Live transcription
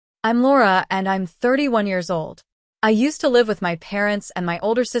I'm Laura, and I'm 31 years old. I used to live with my parents and my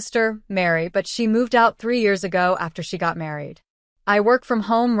older sister, Mary, but she moved out 3 years ago after she got married. I work from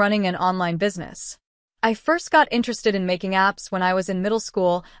home running an online business. I first got interested in making apps when I was in middle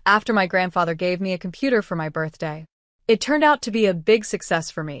school after my grandfather gave me a computer for my birthday. It turned out to be a big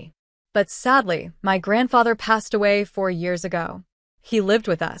success for me. But sadly, my grandfather passed away 4 years ago. He lived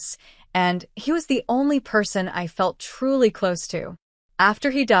with us, and he was the only person I felt truly close to.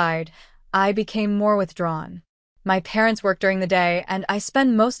 After he died, I became more withdrawn. My parents work during the day, and I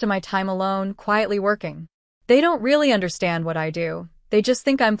spend most of my time alone, quietly working. They don't really understand what I do. They just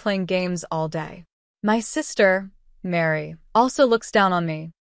think I'm playing games all day. My sister, Mary, also looks down on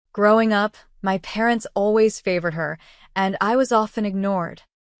me. Growing up, my parents always favored her, and I was often ignored.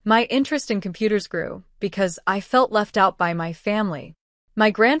 My interest in computers grew because I felt left out by my family. My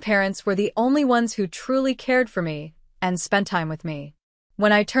grandparents were the only ones who truly cared for me and spent time with me.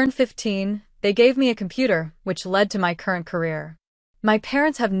 When I turned 15, they gave me a computer, which led to my current career. My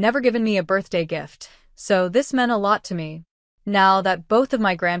parents have never given me a birthday gift, so this meant a lot to me. Now that both of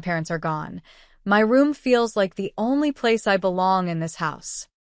my grandparents are gone, my room feels like the only place I belong in this house.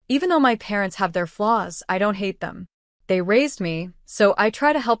 Even though my parents have their flaws, I don't hate them. They raised me, so I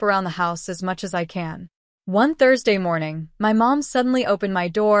try to help around the house as much as I can. One Thursday morning, my mom suddenly opened my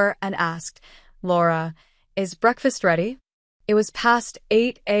door and asked, "Laura, is breakfast ready?" It was past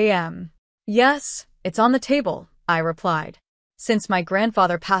 8 a.m. "Yes, it's on the table," I replied. Since my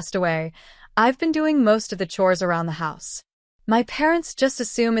grandfather passed away, I've been doing most of the chores around the house. My parents just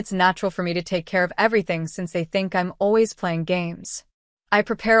assume it's natural for me to take care of everything since they think I'm always playing games. I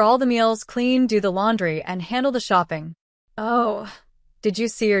prepare all the meals, clean, do the laundry, and handle the shopping. "Oh, did you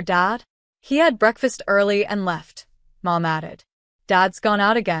see your dad? He had breakfast early and left," Mom added. "Dad's gone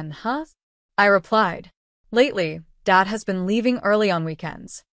out again, huh?" I replied. "Lately, Dad has been leaving early on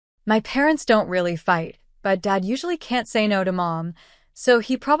weekends." My parents don't really fight, but Dad usually can't say no to Mom, so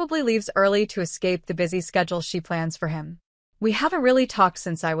he probably leaves early to escape the busy schedule she plans for him. We haven't really talked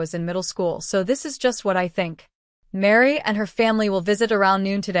since I was in middle school, so this is just what I think. "Mary and her family will visit around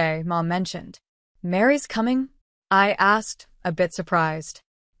noon today," Mom mentioned. "Mary's coming?" I asked, a bit surprised.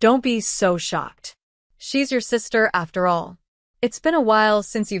 "Don't be so shocked. She's your sister after all. It's been a while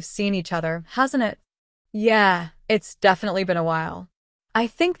since you've seen each other, hasn't it?" "Yeah, it's definitely been a while. I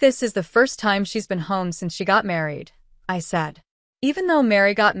think this is the first time she's been home since she got married," I said. Even though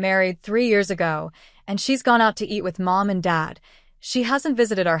Mary got married 3 years ago, and she's gone out to eat with Mom and Dad, she hasn't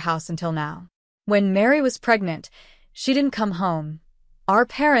visited our house until now. When Mary was pregnant, she didn't come home. Our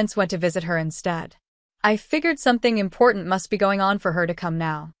parents went to visit her instead. I figured something important must be going on for her to come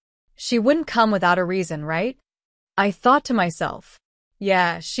now. She wouldn't come without a reason, right? I thought to myself.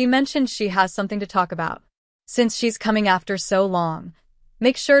 Yeah, she mentioned she has something to talk about. Since she's coming after so long,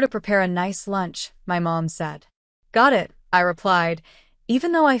 make sure to prepare a nice lunch, my mom said. "Got it," I replied,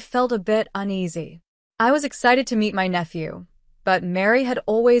 even though I felt a bit uneasy. I was excited to meet my nephew, but Mary had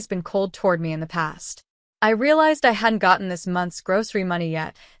always been cold toward me in the past. I realized I hadn't gotten this month's grocery money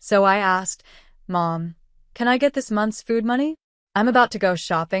yet, so I asked, "Mom, can I get this month's food money? I'm about to go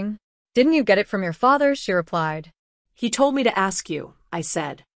shopping." "Didn't you get it from your father?" she replied. "He told me to ask you," I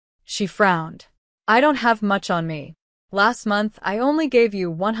said. She frowned. "I don't have much on me. Last month, I only gave you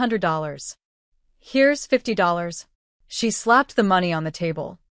 $100. Here's $50. She slapped the money on the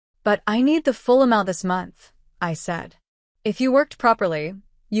table. "But I need the full amount this month," I said. "If you worked properly,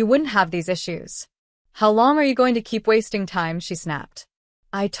 you wouldn't have these issues." "How long are you going to keep wasting time?" she snapped.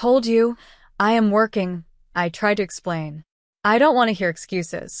 "I told you, I am working," I tried to explain. "I don't want to hear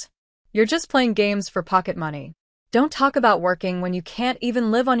excuses. You're just playing games for pocket money. Don't talk about working when you can't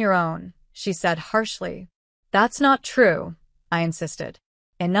even live on your own," she said harshly. "That's not true," I insisted.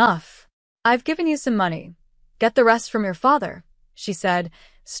 "Enough. I've given you some money. Get the rest from your father," she said,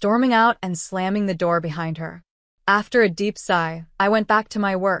 storming out and slamming the door behind her. After a deep sigh, I went back to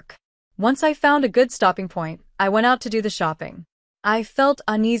my work. Once I found a good stopping point, I went out to do the shopping. I felt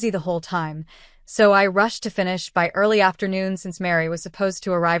uneasy the whole time, so I rushed to finish by early afternoon since Mary was supposed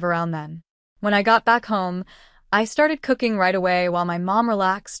to arrive around then. When I got back home, I started cooking right away while my mom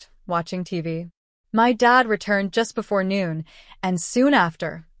relaxed, watching TV. My dad returned just before noon, and soon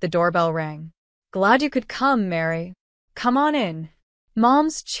after, the doorbell rang. "Glad you could come, Mary. Come on in."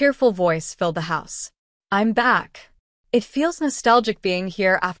 Mom's cheerful voice filled the house. "I'm back. It feels nostalgic being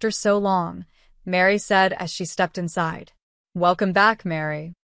here after so long," Mary said as she stepped inside. "Welcome back,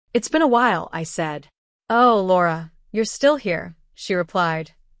 Mary." "It's been a while," I said. "Oh, Laura, you're still here," she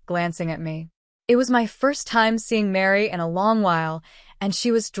replied, glancing at me. It was my first time seeing Mary in a long while, and she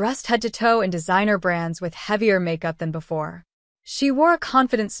was dressed head to toe in designer brands with heavier makeup than before. She wore a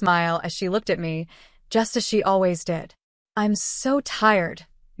confident smile as she looked at me, just as she always did. "I'm so tired,"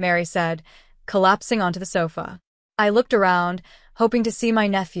 Mary said, collapsing onto the sofa. I looked around, hoping to see my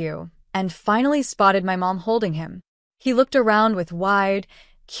nephew, and finally spotted my mom holding him. He looked around with wide,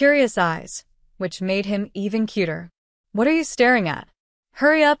 curious eyes, which made him even cuter. "What are you staring at?"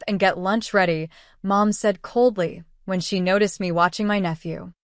 "Hurry up and get lunch ready," Mom said coldly when she noticed me watching my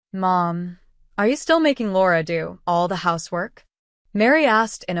nephew. "Mom, are you still making Laura do all the housework?" Mary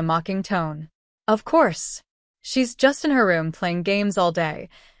asked in a mocking tone. "Of course. She's just in her room playing games all day,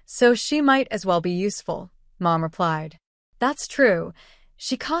 so she might as well be useful," Mom replied. "That's true.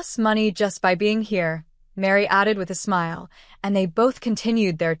 She costs money just by being here," Mary added with a smile, and they both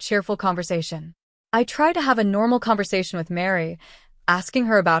continued their cheerful conversation. I tried to have a normal conversation with Mary, asking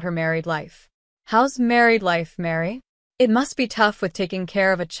her about her married life. "How's married life, Mary?" "It must be tough with taking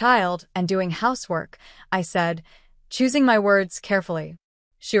care of a child and doing housework," I said, choosing my words carefully.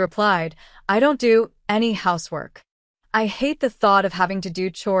 She replied, "I don't do any housework. I hate the thought of having to do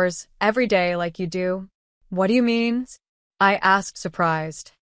chores every day like you do." "What do you mean?" I asked,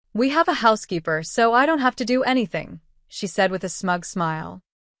 surprised. "We have a housekeeper, so I don't have to do anything," she said with a smug smile.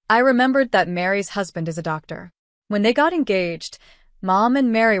 I remembered that Mary's husband is a doctor. When they got engaged, Mom and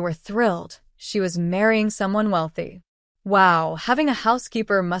Mary were thrilled. She was marrying someone wealthy. "Wow, having a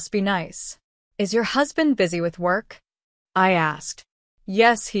housekeeper must be nice. Is your husband busy with work?" I asked.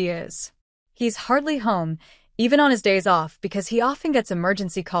 "Yes, he is. He's hardly home, even on his days off, because he often gets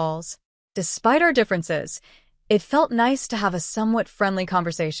emergency calls." Despite our differences, it felt nice to have a somewhat friendly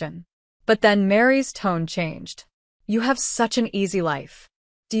conversation. But then Mary's tone changed. "You have such an easy life.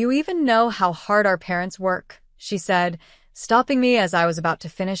 Do you even know how hard our parents work?" she said, stopping me as I was about to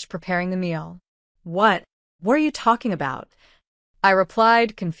finish preparing the meal. What are you talking about?" I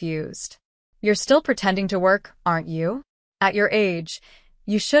replied, confused. "You're still pretending to work, aren't you? At your age,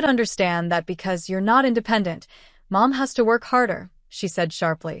 you should understand that because you're not independent, Mom has to work harder," she said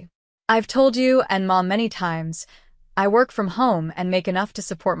sharply. "I've told you and Mom many times, I work from home and make enough to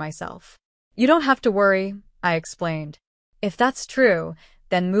support myself. You don't have to worry," I explained. "If that's true,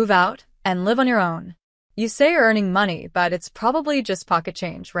 then move out and live on your own. You say you're earning money, but it's probably just pocket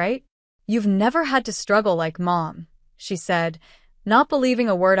change, right? You've never had to struggle like Mom," she said, not believing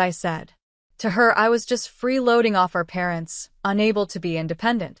a word I said. To her, I was just freeloading off our parents, unable to be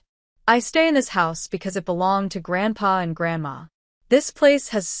independent. "I stay in this house because it belonged to Grandpa and Grandma. This place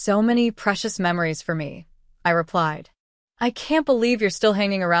has so many precious memories for me," I replied. "I can't believe you're still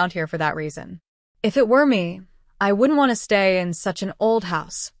hanging around here for that reason." "If it were me, I wouldn't want to stay in such an old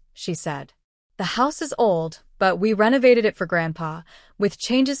house," she said. "The house is old, but we renovated it for Grandpa, with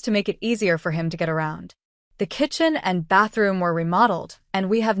changes to make it easier for him to get around. The kitchen and bathroom were remodeled, and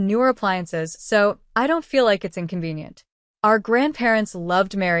we have newer appliances, so I don't feel like it's inconvenient." Our grandparents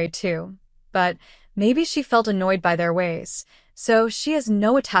loved Mary too, but maybe she felt annoyed by their ways, so she has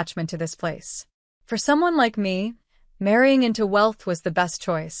no attachment to this place. "For someone like me, marrying into wealth was the best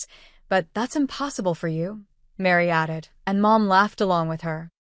choice, but that's impossible for you," Mary added, and Mom laughed along with her.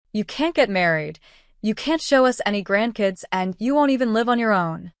 "You can't get married, you can't show us any grandkids, and you won't even live on your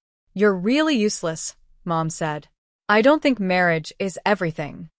own. You're really useless," Mom said. "I don't think marriage is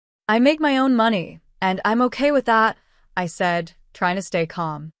everything. I make my own money, and I'm okay with that," I said, trying to stay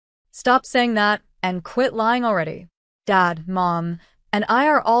calm. "Stop saying that and quit lying already. Dad, Mom, and I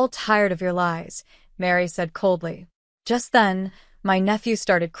are all tired of your lies," Mary said coldly. Just then, my nephew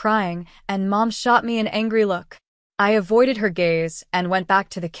started crying, and Mom shot me an angry look. I avoided her gaze and went back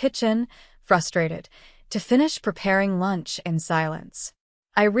to the kitchen, frustrated, to finish preparing lunch in silence.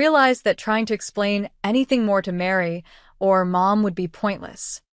 I realized that trying to explain anything more to Mary or Mom would be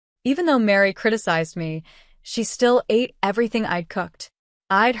pointless. Even though Mary criticized me, she still ate everything I'd cooked.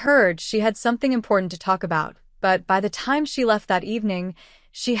 I'd heard she had something important to talk about, but by the time she left that evening,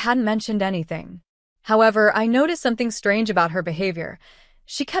 she hadn't mentioned anything. However, I noticed something strange about her behavior.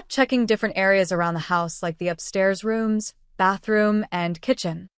 She kept checking different areas around the house, like the upstairs rooms, bathroom, and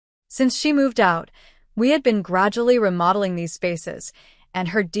kitchen. Since she moved out, we had been gradually remodeling these spaces, and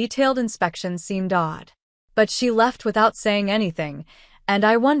her detailed inspection seemed odd. But she left without saying anything, and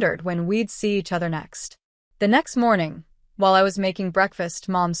I wondered when we'd see each other next. The next morning, while I was making breakfast,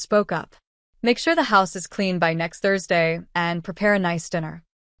 Mom spoke up. "Make sure the house is clean by next Thursday and prepare a nice dinner.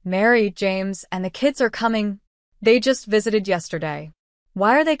 Mary, James, and the kids are coming. They just visited yesterday."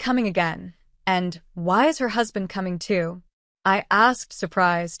 "Why are they coming again? And why is her husband coming too?" I asked,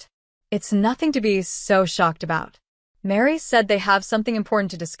 surprised. "It's nothing to be so shocked about. Mary said they have something important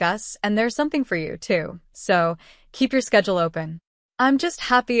to discuss, and there's something for you, too, so keep your schedule open." "I'm just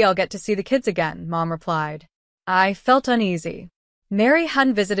happy I'll get to see the kids again," Mom replied. I felt uneasy. Mary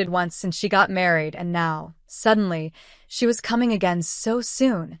hadn't visited once since she got married, and now, suddenly, she was coming again so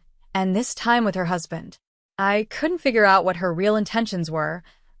soon, and this time with her husband. I couldn't figure out what her real intentions were,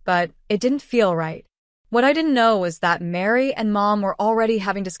 but it didn't feel right. What I didn't know was that Mary and Mom were already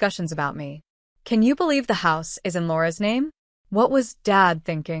having discussions about me. Can you believe the house is in Laura's name? What was Dad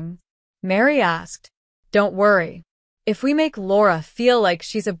thinking? Mary asked. Don't worry. If we make Laura feel like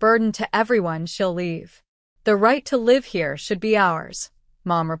she's a burden to everyone, she'll leave. The right to live here should be ours,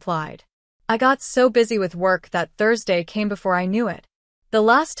 Mom replied. I got so busy with work that Thursday came before I knew it. The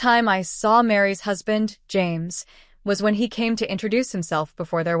last time I saw Mary's husband, James, was when he came to introduce himself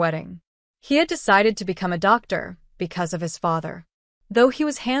before their wedding. He had decided to become a doctor because of his father. Though he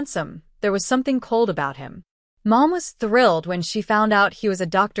was handsome, there was something cold about him. Mom was thrilled when she found out he was a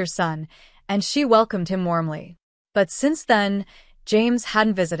doctor's son, and she welcomed him warmly. But since then, James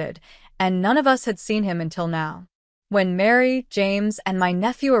hadn't visited, and none of us had seen him until now. When Mary, James, and my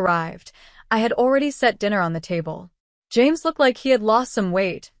nephew arrived, I had already set dinner on the table. James looked like he had lost some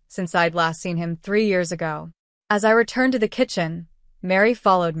weight since I'd last seen him 3 years ago. As I returned to the kitchen, Mary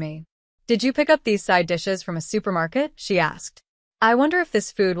followed me. Did you pick up these side dishes from a supermarket? She asked. I wonder if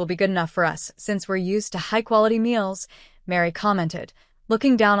this food will be good enough for us since we're used to high-quality meals, Mary commented,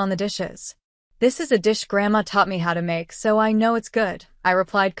 looking down on the dishes. This is a dish Grandma taught me how to make, so I know it's good, I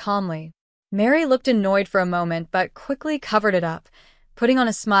replied calmly. Mary looked annoyed for a moment but quickly covered it up, putting on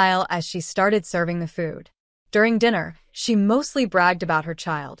a smile as she started serving the food. During dinner, she mostly bragged about her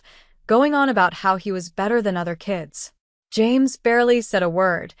child, going on about how he was better than other kids. James barely said a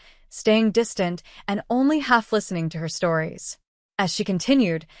word, staying distant and only half listening to her stories. As she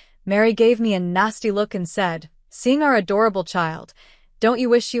continued, Mary gave me a nasty look and said, seeing our adorable child, don't you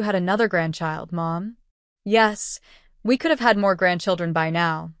wish you had another grandchild, Mom? Yes, we could have had more grandchildren by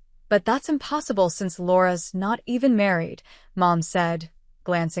now, but that's impossible since Laura's not even married, Mom said,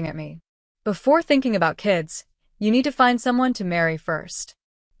 glancing at me. Before thinking about kids, you need to find someone to marry first.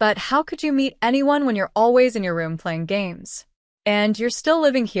 But how could you meet anyone when you're always in your room playing games? And you're still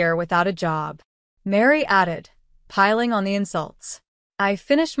living here without a job, Mary added, piling on the insults. I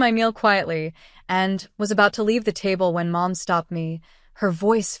finished my meal quietly and was about to leave the table when Mom stopped me, her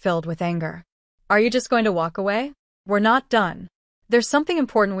voice filled with anger. Are you just going to walk away? We're not done. There's something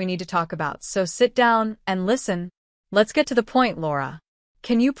important we need to talk about, so sit down and listen. Let's get to the point, Laura.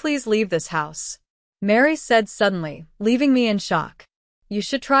 Can you please leave this house? Mary said suddenly, leaving me in shock. You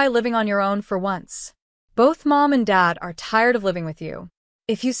should try living on your own for once. Both Mom and Dad are tired of living with you.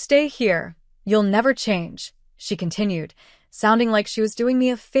 If you stay here, you'll never change, she continued, sounding like she was doing me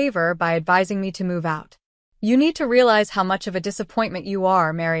a favor by advising me to move out. You need to realize how much of a disappointment you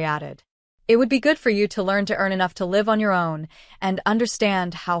are, Mary added. It would be good for you to learn to earn enough to live on your own and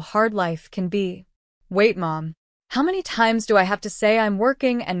understand how hard life can be. Wait, Mom. How many times do I have to say I'm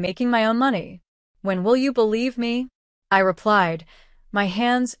working and making my own money? When will you believe me? I replied, my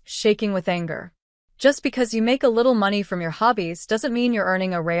hands shaking with anger. Just because you make a little money from your hobbies doesn't mean you're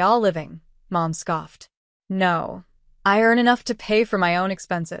earning a real living, Mom scoffed. No, I earn enough to pay for my own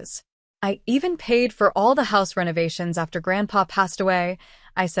expenses. I even paid for all the house renovations after Grandpa passed away,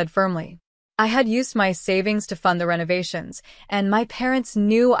 I said firmly. I had used my savings to fund the renovations, and my parents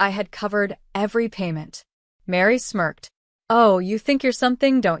knew I had covered every payment. Mary smirked. Oh, you think you're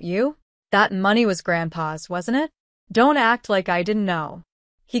something, don't you? That money was Grandpa's, wasn't it? Don't act like I didn't know.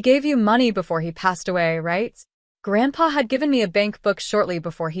 He gave you money before he passed away, right? Grandpa had given me a bank book shortly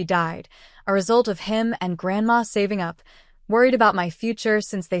before he died, a result of him and Grandma saving up, worried about my future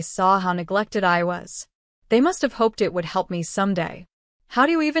since they saw how neglected I was. They must have hoped it would help me someday. How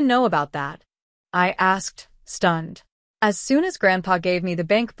do you even know about that? I asked, stunned. As soon as Grandpa gave me the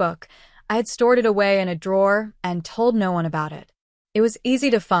bank book, I had stored it away in a drawer and told no one about it. It was easy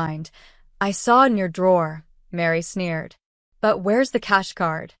to find. I saw it in your drawer, Mary sneered. But where's the cash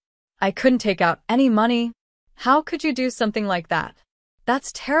card? I couldn't take out any money. How could you do something like that?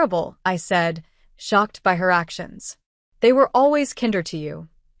 That's terrible, I said, shocked by her actions. They were always kinder to you,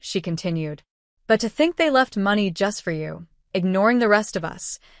 she continued. But to think they left money just for you, ignoring the rest of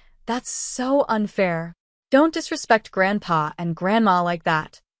us, that's so unfair. Don't disrespect Grandpa and Grandma like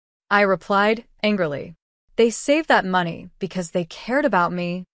that, I replied angrily. They saved that money because they cared about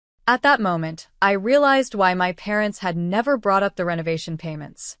me. At that moment, I realized why my parents had never brought up the renovation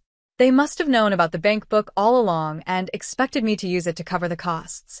payments. They must have known about the bank book all along and expected me to use it to cover the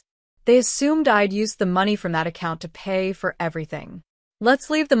costs. They assumed I'd used the money from that account to pay for everything. Let's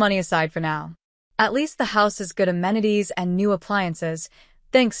leave the money aside for now. At least the house has good amenities and new appliances,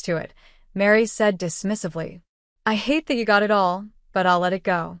 thanks to it, Mary said dismissively. I hate that you got it all, but I'll let it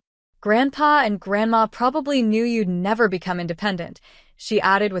go. Grandpa and Grandma probably knew you'd never become independent, she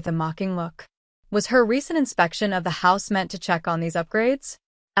added with a mocking look. Was her recent inspection of the house meant to check on these upgrades?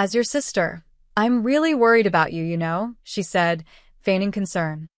 As your sister, I'm really worried about you, she said, feigning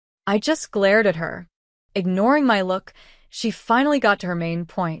concern. I just glared at her. Ignoring my look, she finally got to her main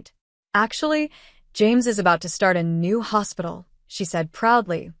point. Actually, James is about to start a new hospital, she said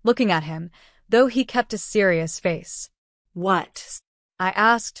proudly, looking at him, though he kept a serious face. What? I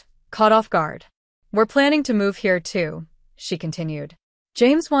asked, caught off guard. We're planning to move here too, she continued.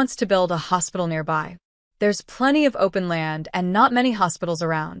 James wants to build a hospital nearby. There's plenty of open land and not many hospitals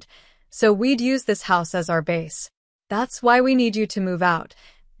around, so we'd use this house as our base. That's why we need you to move out,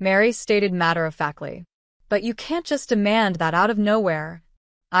 Mary stated matter-of-factly. But you can't just demand that out of nowhere.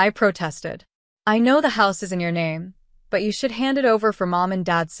 I protested. I know the house is in your name, but you should hand it over for Mom and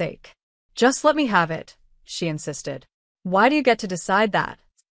Dad's sake. Just let me have it, she insisted. Why do you get to decide that?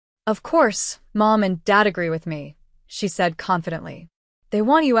 Of course, Mom and Dad agree with me, she said confidently. They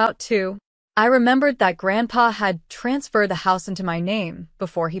want you out too. I remembered that Grandpa had transferred the house into my name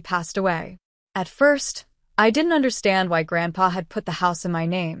before he passed away. At first, I didn't understand why Grandpa had put the house in my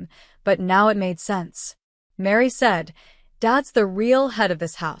name, but now it made sense. Mary said, Dad's the real head of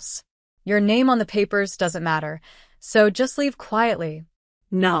this house. Your name on the papers doesn't matter, so just leave quietly.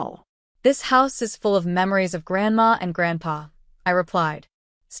 No. This house is full of memories of Grandma and Grandpa, I replied.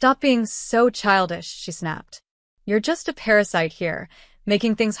 Stop being so childish, she snapped. You're just a parasite here,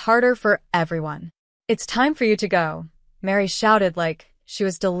 making things harder for everyone. It's time for you to go, Mary shouted like she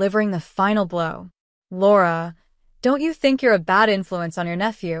was delivering the final blow. Laura, don't you think you're a bad influence on your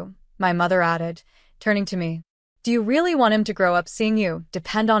nephew? My mother added, turning to me. Do you really want him to grow up seeing you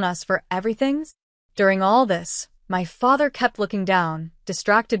depend on us for everything? During all this, my father kept looking down,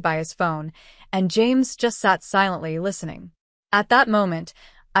 distracted by his phone, and James just sat silently listening. At that moment,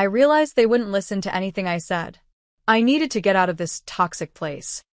 I realized they wouldn't listen to anything I said. I needed to get out of this toxic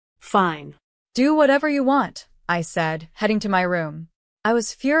place. Fine. Do whatever you want, I said, heading to my room. I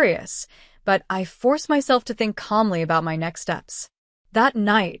was furious, but I forced myself to think calmly about my next steps. That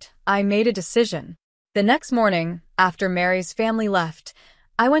night, I made a decision. The next morning, after Mary's family left,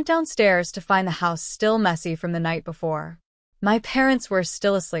 I went downstairs to find the house still messy from the night before. My parents were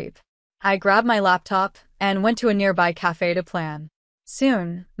still asleep. I grabbed my laptop and went to a nearby cafe to plan.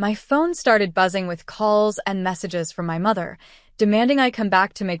 Soon, my phone started buzzing with calls and messages from my mother, demanding I come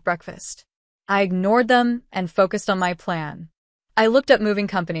back to make breakfast. I ignored them and focused on my plan. I looked up moving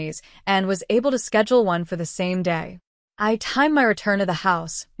companies and was able to schedule one for the same day. I timed my return to the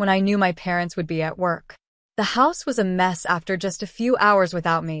house when I knew my parents would be at work. The house was a mess after just a few hours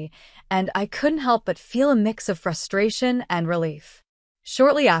without me, and I couldn't help but feel a mix of frustration and relief.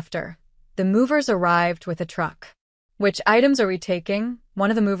 Shortly after, the movers arrived with a truck. Which items are we taking? One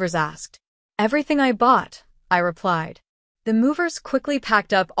of the movers asked. Everything I bought, I replied. The movers quickly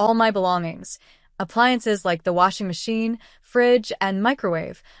packed up all my belongings, appliances like the washing machine, fridge, and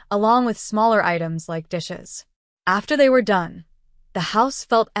microwave, along with smaller items like dishes. After they were done, the house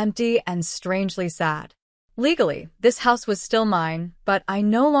felt empty and strangely sad. Legally, this house was still mine, but I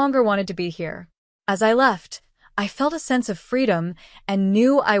no longer wanted to be here. As I left, I felt a sense of freedom and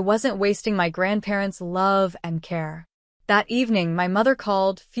knew I wasn't wasting my grandparents' love and care. That evening, my mother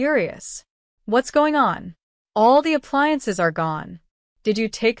called, furious. What's going on? All the appliances are gone. Did you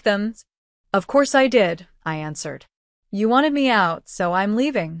take them? Of course I did, I answered. You wanted me out, so I'm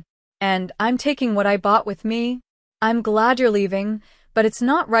leaving. And I'm taking what I bought with me. I'm glad you're leaving, but it's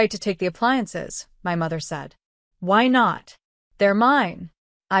not right to take the appliances, my mother said. Why not? They're mine.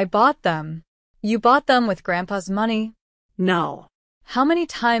 I bought them. You bought them with Grandpa's money? No. How many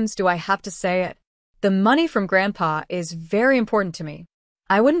times do I have to say it? The money from Grandpa is very important to me.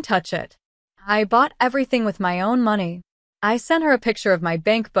 I wouldn't touch it. I bought everything with my own money. I sent her a picture of my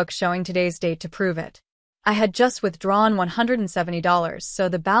bank book showing today's date to prove it. I had just withdrawn $170, so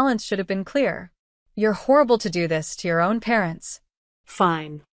the balance should have been clear. You're horrible to do this to your own parents.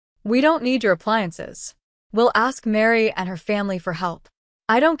 Fine. We don't need your appliances. We'll ask Mary and her family for help.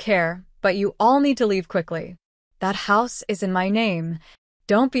 I don't care, but you all need to leave quickly. That house is in my name.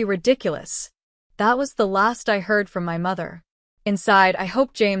 Don't be ridiculous. That was the last I heard from my mother. Inside, I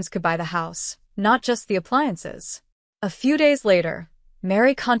hoped James could buy the house, not just the appliances. A few days later,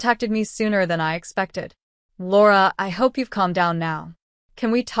 Mary contacted me sooner than I expected. Laura, I hope you've calmed down now. Can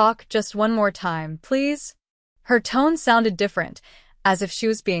we talk just one more time, please? Her tone sounded different, as if she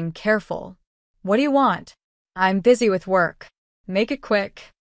was being careful. What do you want? I'm busy with work. Make it quick.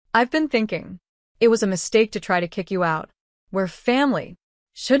 I've been thinking. It was a mistake to try to kick you out. We're family.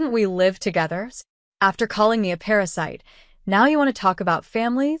 Shouldn't we live together? After calling me a parasite, now you want to talk about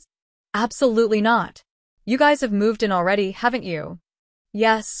families? Absolutely not. You guys have moved in already, haven't you?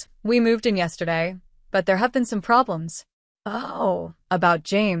 Yes, we moved in yesterday, but there have been some problems. Oh, about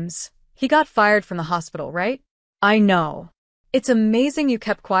James. He got fired from the hospital, right? I know. It's amazing you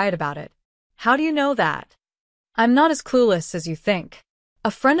kept quiet about it. How do you know that? I'm not as clueless as you think.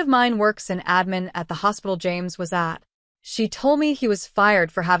 A friend of mine works in admin at the hospital James was at. She told me he was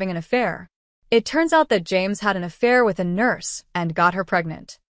fired for having an affair. It turns out that James had an affair with a nurse and got her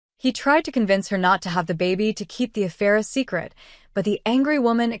pregnant. He tried to convince her not to have the baby to keep the affair a secret, but the angry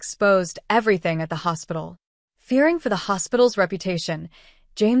woman exposed everything at the hospital. Fearing for the hospital's reputation,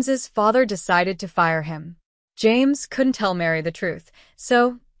 James's father decided to fire him. James couldn't tell Mary the truth,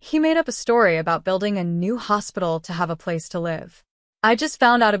 so he made up a story about building a new hospital to have a place to live. I just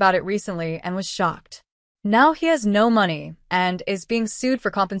found out about it recently and was shocked. Now he has no money and is being sued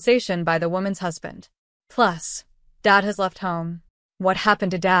for compensation by the woman's husband. Plus, Dad has left home. What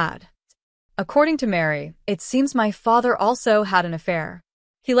happened to Dad? According to Mary, it seems my father also had an affair.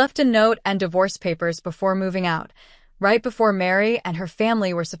 He left a note and divorce papers before moving out, right before Mary and her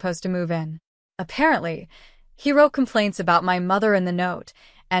family were supposed to move in. Apparently, he wrote complaints about my mother in the note,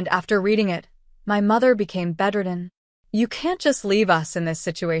 and after reading it, my mother became bedridden. You can't just leave us in this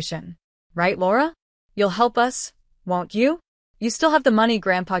situation. Right, Laura? You'll help us, won't you? You still have the money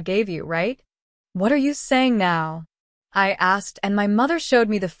Grandpa gave you, right? What are you saying now? I asked, and my mother showed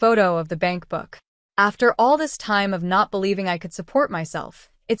me the photo of the bank book. After all this time of not believing I could support myself,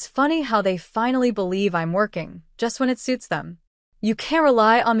 it's funny how they finally believe I'm working, just when it suits them. You can't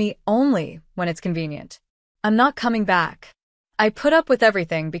rely on me only when it's convenient. I'm not coming back. I put up with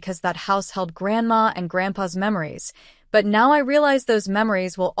everything because that house held Grandma and Grandpa's memories, but now I realize those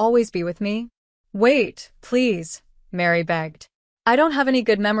memories will always be with me. Wait, please, Mary begged. I don't have any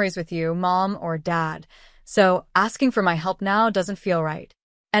good memories with you, Mom or Dad, so asking for my help now doesn't feel right.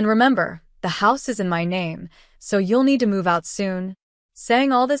 And remember, the house is in my name, so you'll need to move out soon.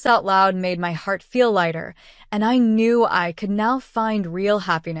 Saying all this out loud made my heart feel lighter, and I knew I could now find real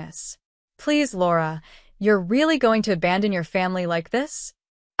happiness. Please, Laura, you're really going to abandon your family like this?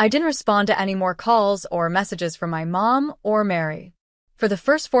 I didn't respond to any more calls or messages from my mom or Mary. For the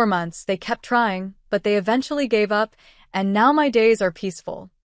first 4 months, they kept trying, but they eventually gave up, and now my days are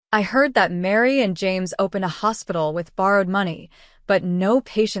peaceful. I heard that Mary and James opened a hospital with borrowed money, but no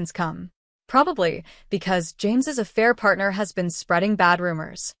patients come. Probably because James's affair partner has been spreading bad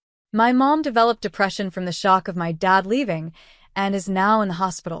rumors. My mom developed depression from the shock of my dad leaving and is now in the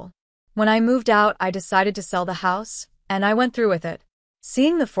hospital. When I moved out, I decided to sell the house, and I went through with it.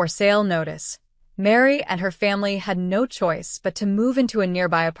 Seeing the for sale notice, Mary and her family had no choice but to move into a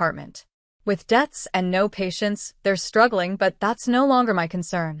nearby apartment. With debts and no patients, they're struggling, but that's no longer my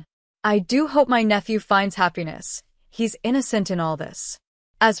concern. I do hope my nephew finds happiness. He's innocent in all this.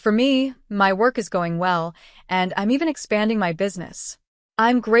 As for me, my work is going well, and I'm even expanding my business.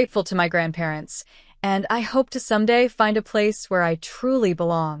 I'm grateful to my grandparents, and I hope to someday find a place where I truly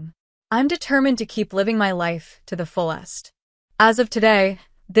belong. I'm determined to keep living my life to the fullest. As of today,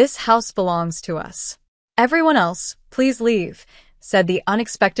 this house belongs to us. Everyone else, please leave, said the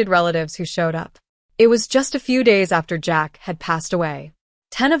unexpected relatives who showed up. It was just a few days after Jack had passed away.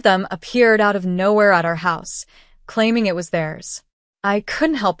 10 of them appeared out of nowhere at our house, claiming it was theirs. I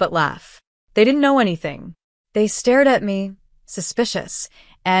couldn't help but laugh. They didn't know anything. They stared at me, suspicious,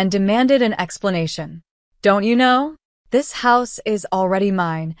 and demanded an explanation. Don't you know? This house is already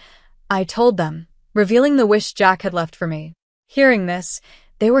mine, I told them, revealing the wish Jack had left for me. Hearing this,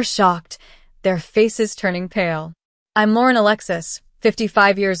 they were shocked, their faces turning pale. I'm Lauren Alexis,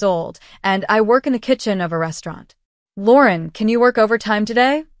 55 years old, and I work in the kitchen of a restaurant. Lauren, can you work overtime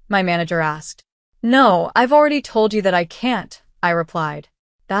today? My manager asked. No, I've already told you that I can't, I replied.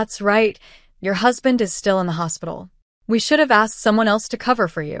 That's right, your husband is still in the hospital. We should have asked someone else to cover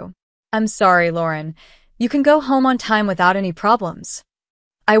for you. I'm sorry, Lauren. You can go home on time without any problems.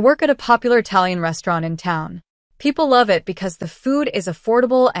 I work at a popular Italian restaurant in town. People love it because the food is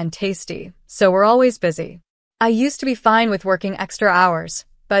affordable and tasty, so we're always busy. I used to be fine with working extra hours,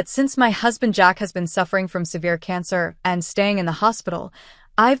 but since my husband Jack has been suffering from severe cancer and staying in the hospital,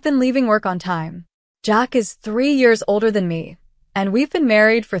 I've been leaving work on time. Jack is 3 years older than me, and we've been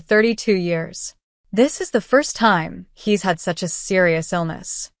married for 32 years. This is the first time he's had such a serious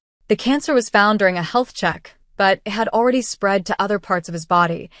illness. The cancer was found during a health check, but it had already spread to other parts of his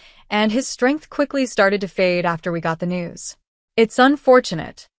body, and his strength quickly started to fade after we got the news. It's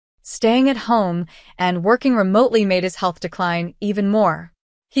unfortunate. Staying at home and working remotely made his health decline even more.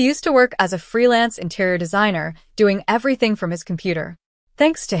 He used to work as a freelance interior designer, doing everything from his computer.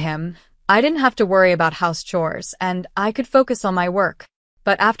 Thanks to him, I didn't have to worry about house chores, and I could focus on my work.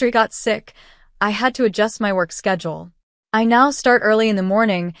 But after he got sick, I had to adjust my work schedule. I now start early in the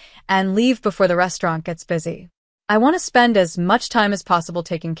morning and leave before the restaurant gets busy. I want to spend as much time as possible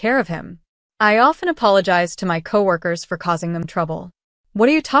taking care of him. I often apologize to my coworkers for causing them trouble. What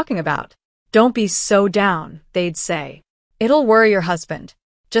are you talking about? Don't be so down, they'd say. It'll worry your husband.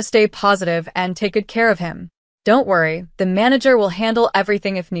 Just stay positive and take good care of him. Don't worry, the manager will handle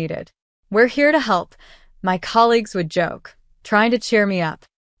everything if needed. We're here to help, my colleagues would joke, trying to cheer me up.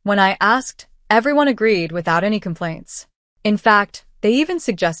 When I asked, everyone agreed without any complaints. In fact, they even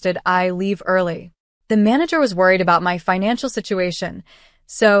suggested I leave early. The manager was worried about my financial situation,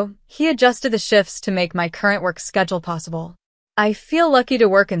 so he adjusted the shifts to make my current work schedule possible. I feel lucky to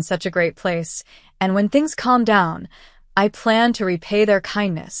work in such a great place, and when things calm down, I plan to repay their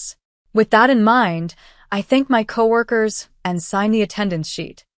kindness. With that in mind, I thank my coworkers and sign the attendance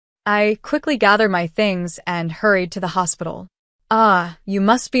sheet. I quickly gathered my things and hurried to the hospital. Ah, you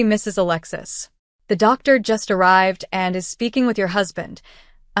must be Mrs. Alexis. The doctor just arrived and is speaking with your husband,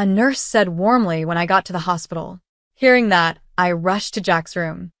 a nurse said warmly when I got to the hospital. Hearing that, I rushed to Jack's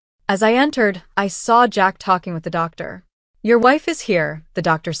room. As I entered, I saw Jack talking with the doctor. Your wife is here, the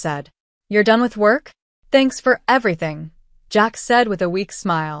doctor said. You're done with work? Thanks for everything, Jack said with a weak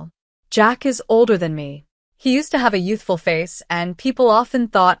smile. Jack is older than me. He used to have a youthful face, and people often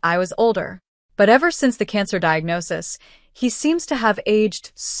thought I was older. But ever since the cancer diagnosis, he seems to have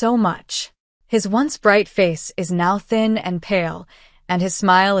aged so much. His once bright face is now thin and pale, and his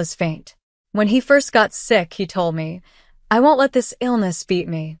smile is faint. When he first got sick, he told me, I won't let this illness beat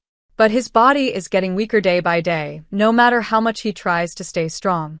me. But his body is getting weaker day by day, no matter how much he tries to stay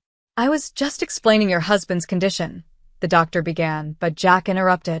strong. I was just explaining your husband's condition, the doctor began, but Jack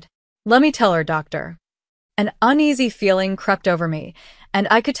interrupted. Let me tell her, doctor. An uneasy feeling crept over me, and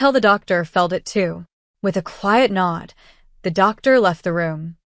I could tell the doctor felt it too. With a quiet nod, the doctor left the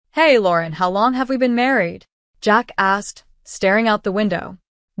room. Hey, Lauren, how long have we been married? Jack asked, staring out the window.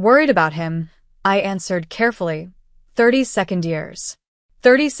 Worried about him, I answered carefully. 32nd years.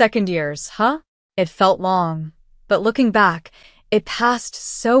 32nd years, huh? It felt long, but looking back, it passed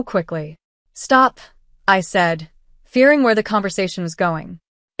so quickly. Stop, I said, fearing where the conversation was going.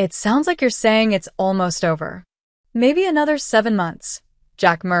 It sounds like you're saying it's almost over. Maybe another 7 months,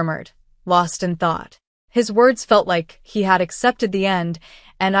 Jack murmured, lost in thought. His words felt like he had accepted the end,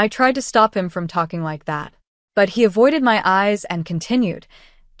 and I tried to stop him from talking like that. But he avoided my eyes and continued,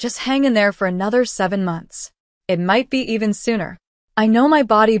 just hang in there for another 7 months. It might be even sooner. I know my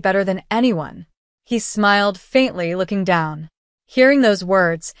body better than anyone. He smiled faintly, looking down. Hearing those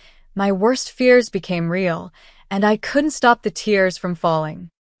words, my worst fears became real, and I couldn't stop the tears from falling.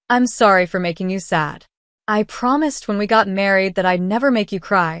 I'm sorry for making you sad. I promised when we got married that I'd never make you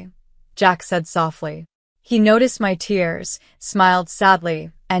cry, Jack said softly. He noticed my tears, smiled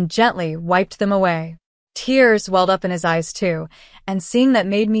sadly, and gently wiped them away. Tears welled up in his eyes too, and seeing that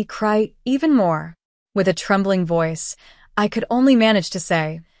made me cry even more. With a trembling voice, I could only manage to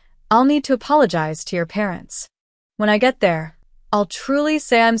say, I'll need to apologize to your parents. When I get there, I'll truly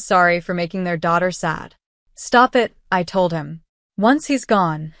say I'm sorry for making their daughter sad. Stop it, I told him. Once he's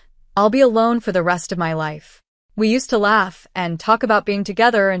gone, I'll be alone for the rest of my life. We used to laugh and talk about being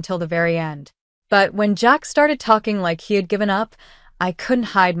together until the very end. But when Jack started talking like he had given up, I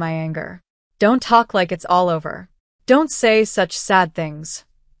couldn't hide my anger. Don't talk like it's all over. Don't say such sad things,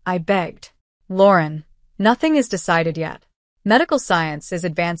 I begged. Lauren, nothing is decided yet. Medical science is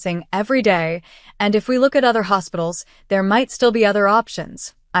advancing every day, and if we look at other hospitals, there might still be other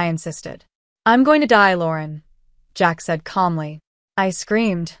options, I insisted. I'm going to die, Lauren, Jack said calmly. I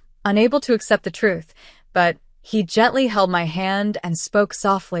screamed, unable to accept the truth, but he gently held my hand and spoke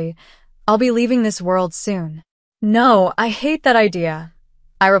softly, I'll be leaving this world soon. No, I hate that idea,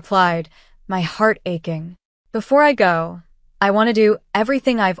 I replied, my heart aching. Before I go, I want to do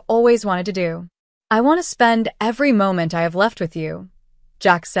everything I've always wanted to do. I want to spend every moment I have left with you,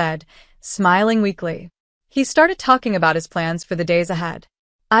 Jack said, smiling weakly. He started talking about his plans for the days ahead.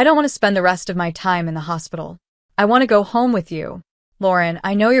 I don't want to spend the rest of my time in the hospital. I want to go home with you. Lauren,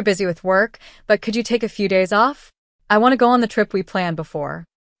 I know you're busy with work, but could you take a few days off? I want to go on the trip we planned before.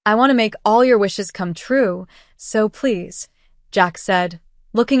 I want to make all your wishes come true, so please, Jack said,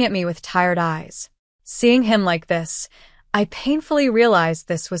 looking at me with tired eyes. Seeing him like this, I painfully realized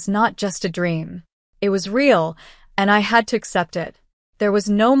this was not just a dream. It was real, and I had to accept it. There was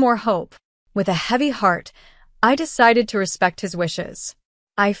no more hope. With a heavy heart, I decided to respect his wishes.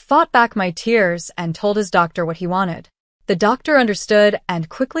 I fought back my tears and told his doctor what he wanted. The doctor understood and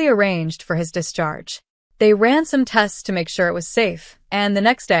quickly arranged for his discharge. They ran some tests to make sure it was safe, and the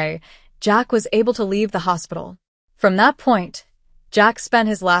next day, Jack was able to leave the hospital. From that point, Jack spent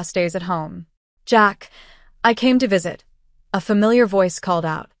his last days at home. "Jack, I came to visit." A familiar voice called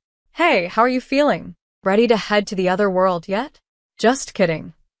out. "Hey, how are you feeling? Ready to head to the other world yet?" "Just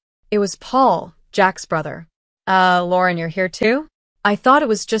kidding." It was Paul, Jack's brother. Lauren, you're here too?" "I thought it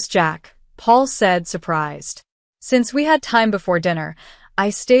was just Jack," Paul said, surprised. "Since we had time before dinner,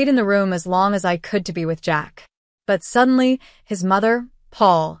 I stayed in the room as long as I could to be with Jack." But suddenly, his mother,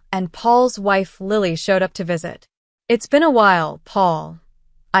 Paul, and Paul's wife, Lily, showed up to visit. "It's been a while, Paul,"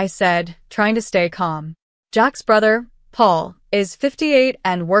 I said, trying to stay calm. Jack's brother, Paul, is 58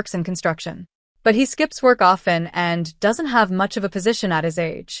 and works in construction. But he skips work often and doesn't have much of a position at his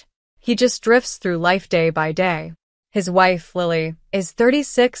age. He just drifts through life day by day. His wife, Lily, is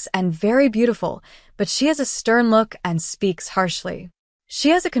 36 and very beautiful, but she has a stern look and speaks harshly. She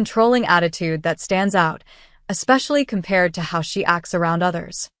has a controlling attitude that stands out, especially compared to how she acts around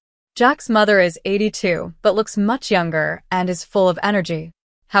others. Jack's mother is 82, but looks much younger and is full of energy.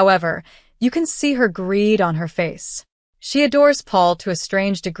 However, you can see her greed on her face. She adores Paul to a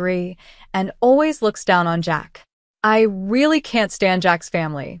strange degree and always looks down on Jack. I really can't stand Jack's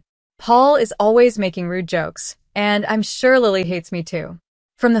family. Paul is always making rude jokes, and I'm sure Lily hates me too.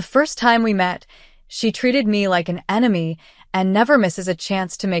 From the first time we met, she treated me like an enemy and never misses a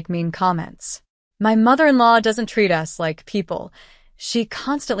chance to make mean comments. My mother-in-law doesn't treat us like people. She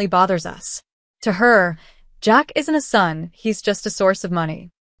constantly bothers us. To her, Jack isn't a son, he's just a source of money.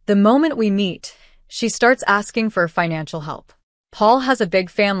 The moment we meet, she starts asking for financial help. "Paul has a big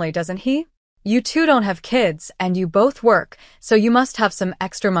family, doesn't he? You two don't have kids, and you both work, so you must have some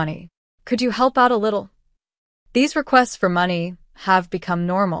extra money. Could you help out a little?" These requests for money have become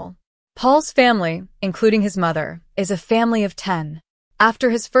normal. Paul's family, including his mother, is a family of 10. After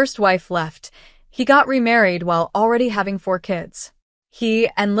his first wife left, he got remarried while already having 4 kids. He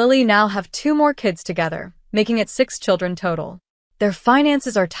and Lily now have 2 more kids together, making it 6 children total. Their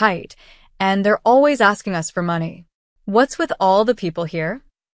finances are tight, and they're always asking us for money. What's with all the people here?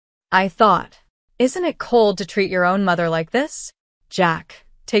 I thought, isn't it cold to treat your own mother like this? Jack,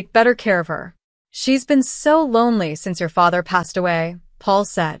 take better care of her. She's been so lonely since your father passed away, Paul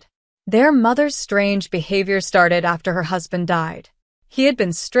said. Their mother's strange behavior started after her husband died. He had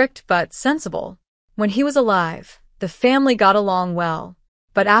been strict but sensible. When he was alive, the family got along well.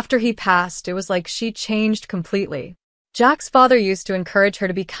 But after he passed, it was like she changed completely. Jack's father used to encourage her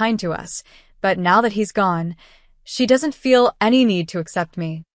to be kind to us, but now that he's gone, she doesn't feel any need to accept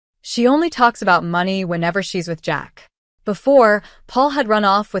me. She only talks about money whenever she's with Jack. Before, Paul had run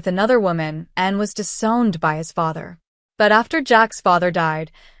off with another woman and was disowned by his father. But after Jack's father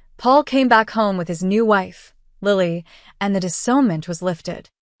died, Paul came back home with his new wife, Lily, and the disownment was lifted.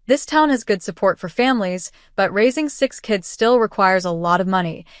 This town has good support for families, but raising 6 kids still requires a lot of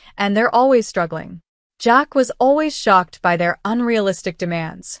money, and they're always struggling. Jack was always shocked by their unrealistic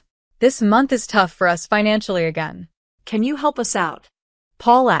demands. This month is tough for us financially again. Can you help us out?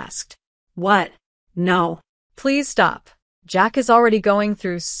 Paul asked. What? No. Please stop. Jack is already going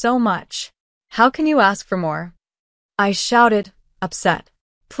through so much. How can you ask for more? I shouted, upset.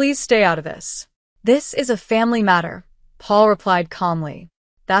 Please stay out of this. This is a family matter, Paul replied calmly.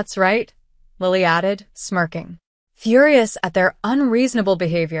 That's right, Lily added, smirking. Furious at their unreasonable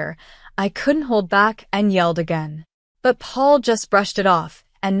behavior, I couldn't hold back and yelled again. But Paul just brushed it off,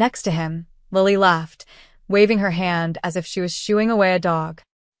 and next to him, Lily laughed, waving her hand as if she was shooing away a dog.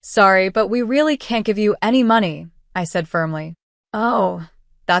 Sorry, but we really can't give you any money, I said firmly. Oh,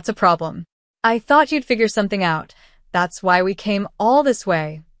 that's a problem. I thought you'd figure something out. That's why we came all this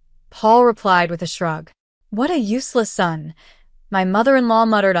way, Paul replied with a shrug. What a useless son, my mother-in-law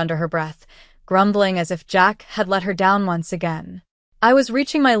muttered under her breath, grumbling as if Jack had let her down once again. I was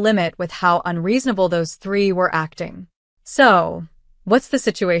reaching my limit with how unreasonable those 3 were acting. So, what's the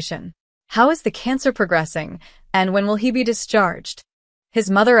situation? How is the cancer progressing, and when will he be discharged? His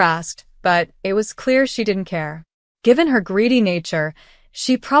mother asked, but it was clear she didn't care. Given her greedy nature,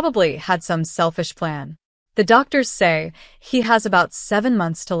 she probably had some selfish plan. The doctors say he has about 7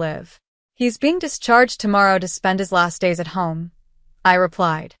 months to live. He's being discharged tomorrow to spend his last days at home, I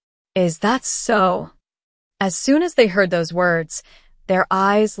replied. Is that so? As soon as they heard those words, their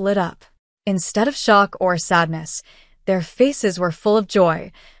eyes lit up. Instead of shock or sadness, their faces were full of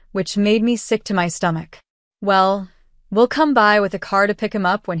joy, which made me sick to my stomach. Well, we'll come by with a car to pick him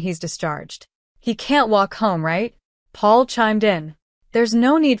up when he's discharged. He can't walk home, right? Paul chimed in. There's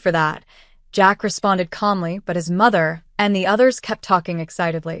no need for that, Jack responded calmly, but his mother and the others kept talking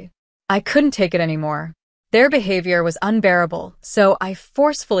excitedly. I couldn't take it anymore. Their behavior was unbearable, so I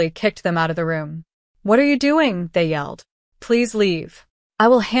forcefully kicked them out of the room. What are you doing? They yelled. Please leave. I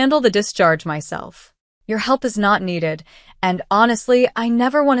will handle the discharge myself. Your help is not needed, and honestly, I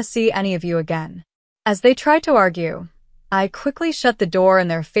never want to see any of you again." As they tried to argue, I quickly shut the door in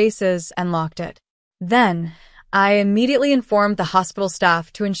their faces and locked it. Then, I immediately informed the hospital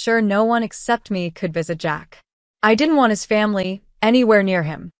staff to ensure no one except me could visit Jack. I didn't want his family anywhere near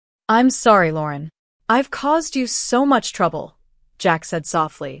him. "I'm sorry, Lauren. I've caused you so much trouble," Jack said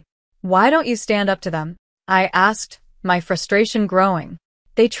softly. "Why don't you stand up to them?" I asked, my frustration growing.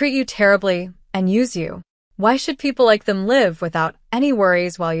 "They treat you terribly and use you. Why should people like them live without any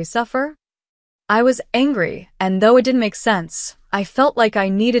worries while you suffer?" I was angry, and though it didn't make sense, I felt like I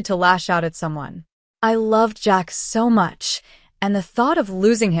needed to lash out at someone. I loved Jack so much, and the thought of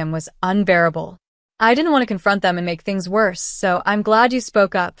losing him was unbearable. "I didn't want to confront them and make things worse, so I'm glad you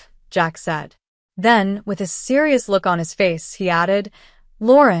spoke up," Jack said. Then, with a serious look on his face, he added,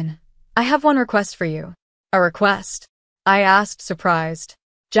 "Lauren, I have one request for you." "A request?" I asked, surprised.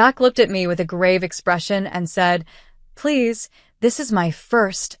 Jack looked at me with a grave expression and said, "Please, this is my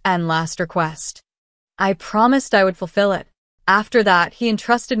first and last request." I promised I would fulfill it. After that, he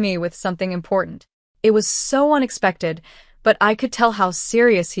entrusted me with something important. It was so unexpected, but I could tell how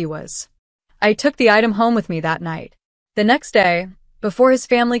serious he was. I took the item home with me that night. The next day, before his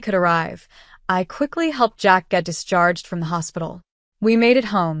family could arrive, I quickly helped Jack get discharged from the hospital. We made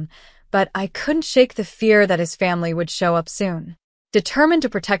it home, but I couldn't shake the fear that his family would show up soon. Determined to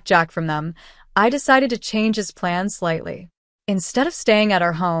protect Jack from them, I decided to change his plans slightly. Instead of staying at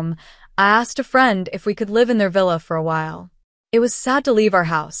our home, I asked a friend if we could live in their villa for a while. It was sad to leave our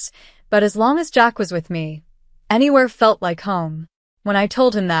house, but as long as Jack was with me, anywhere felt like home. When I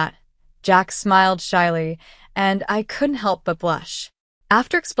told him that, Jack smiled shyly, and I couldn't help but blush.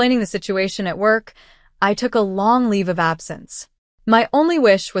 After explaining the situation at work, I took a long leave of absence. My only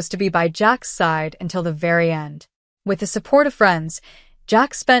wish was to be by Jack's side until the very end. With the support of friends,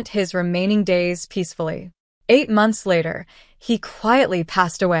 Jack spent his remaining days peacefully. 8 months later, he quietly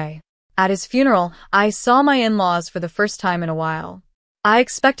passed away. At his funeral, I saw my in-laws for the first time in a while. I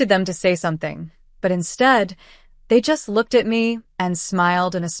expected them to say something, but instead, they just looked at me and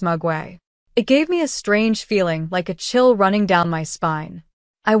smiled in a smug way. It gave me a strange feeling, like a chill running down my spine.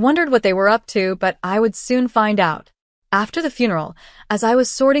 I wondered what they were up to, but I would soon find out. After the funeral, as I was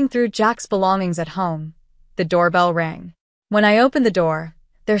sorting through Jack's belongings at home, the doorbell rang. When I opened the door,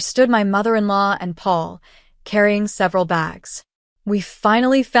 there stood my mother-in-law and Paul, carrying several bags. "We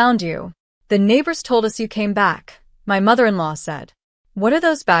finally found you. The neighbors told us you came back," my mother-in-law said. "What are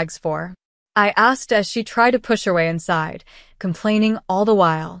those bags for?" I asked as she tried to push her way inside, complaining all the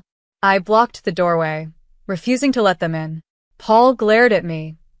while. I blocked the doorway, refusing to let them in. Paul glared at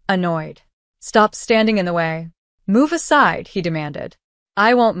me, annoyed. "Stop standing in the way. Move aside," he demanded.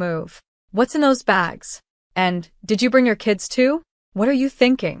 "I won't move. What's in those bags? And did you bring your kids too? What are you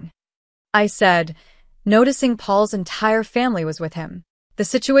thinking?" I said, noticing Paul's entire family was with him. The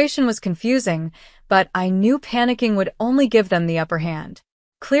situation was confusing, but I knew panicking would only give them the upper hand.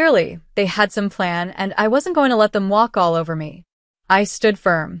 Clearly, they had some plan, and I wasn't going to let them walk all over me. I stood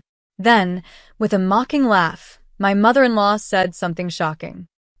firm. Then, with a mocking laugh, my mother-in-law said something shocking.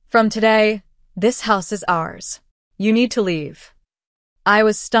 "From today, this house is ours. You need to leave." I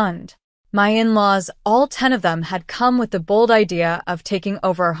was stunned. My in-laws, all 10 of them, had come with the bold idea of taking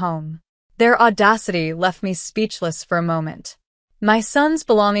over our home. Their audacity left me speechless for a moment. "My son's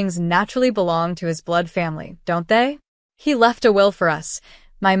belongings naturally belong to his blood family, don't they? He left a will for us,"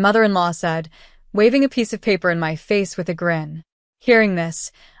 my mother-in-law said, waving a piece of paper in my face with a grin. Hearing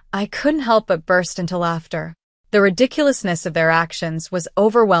this, I couldn't help but burst into laughter. The ridiculousness of their actions was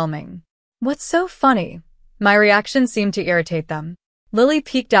overwhelming. "What's so funny?" My reaction seemed to irritate them. Lily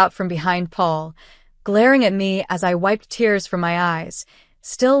peeked out from behind Paul, glaring at me as I wiped tears from my eyes,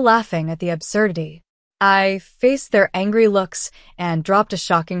 still laughing at the absurdity. I faced their angry looks and dropped a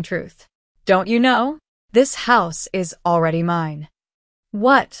shocking truth. "Don't you know? This house is already mine."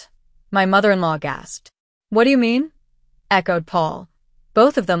 "What?" my mother-in-law gasped. "What do you mean?" echoed Paul,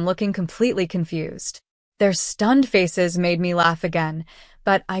 both of them looking completely confused. Their stunned faces made me laugh again,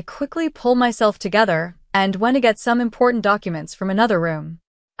 but I quickly pulled myself together and went to get some important documents from another room.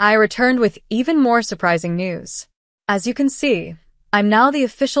 I returned with even more surprising news. "As you can see, I'm now the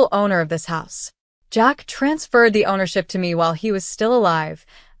official owner of this house. Jack transferred the ownership to me while he was still alive,"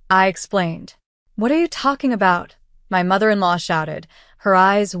 I explained. "What are you talking about?" my mother-in-law shouted, her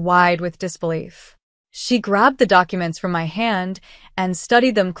eyes wide with disbelief. She grabbed the documents from my hand and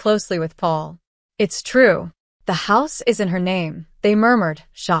studied them closely with Paul. "It's true. The house is in her name," they murmured,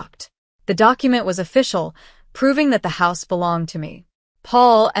 shocked. The document was official, proving that the house belonged to me.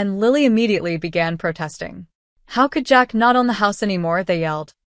 Paul and Lily immediately began protesting. "How could Jack not own the house anymore?" they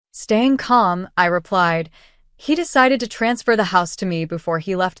yelled. Staying calm, I replied. He decided to transfer the house to me before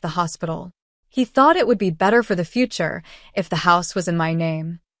he left the hospital. He thought it would be better for the future if the house was in my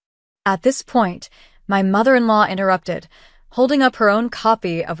name. At this point, my mother-in-law interrupted, holding up her own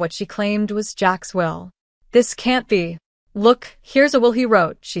copy of what she claimed was Jack's will. This can't be. Look, here's a will he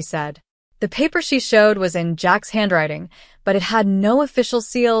wrote, she said. The paper she showed was in Jack's handwriting, but it had no official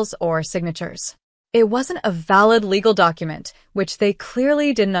seals or signatures. It wasn't a valid legal document, which they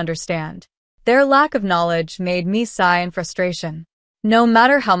clearly didn't understand. Their lack of knowledge made me sigh in frustration. No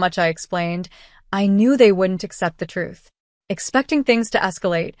matter how much I explained, I knew they wouldn't accept the truth. Expecting things to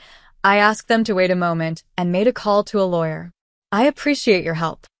escalate, I asked them to wait a moment and made a call to a lawyer. I appreciate your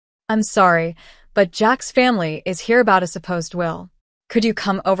help. I'm sorry, but Jack's family is here about a supposed will. Could you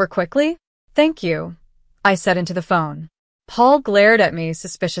come over quickly? Thank you, I said into the phone. Paul glared at me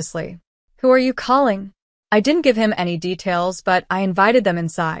suspiciously. Who are you calling? I didn't give him any details, but I invited them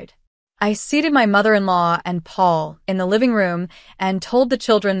inside. I seated my mother-in-law and Paul in the living room and told the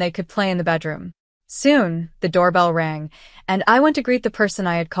children they could play in the bedroom. Soon, the doorbell rang, and I went to greet the person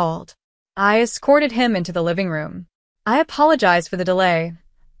I had called. I escorted him into the living room. I apologize for the delay,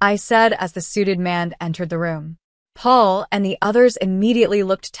 I said as the suited man entered the room. Paul and the others immediately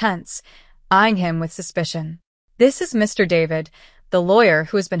looked tense, eyeing him with suspicion. This is Mr. David, the lawyer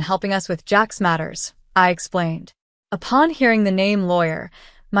who has been helping us with Jack's matters, I explained. Upon hearing the name lawyer,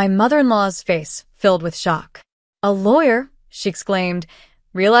 my mother-in-law's face filled with shock. A lawyer? She exclaimed,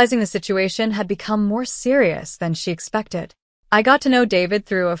 realizing the situation had become more serious than she expected. I got to know David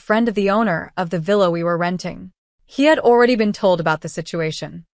through a friend of the owner of the villa we were renting. He had already been told about the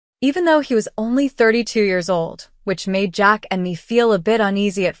situation. Even though he was only 32 years old, which made Jack and me feel a bit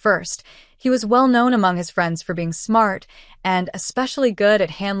uneasy at first, he was well known among his friends for being smart and especially good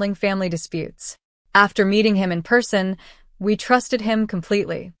at handling family disputes. After meeting him in person, we trusted him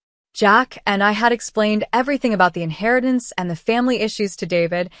completely. Jack and I had explained everything about the inheritance and the family issues to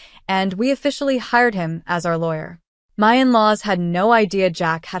David, and we officially hired him as our lawyer. My in-laws had no idea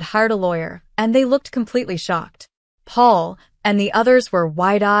Jack had hired a lawyer, and they looked completely shocked. Paul and the others were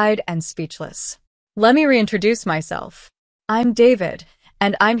wide-eyed and speechless. Let me reintroduce myself. I'm David,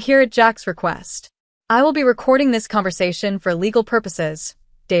 and I'm here at Jack's request. I will be recording this conversation for legal purposes,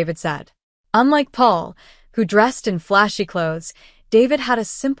 David said. Unlike Paul, who dressed in flashy clothes, David had a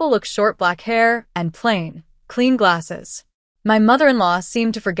simple-look short black hair and plain, clean glasses. My mother-in-law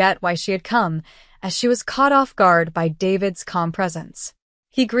seemed to forget why she had come, as she was caught off guard by David's calm presence.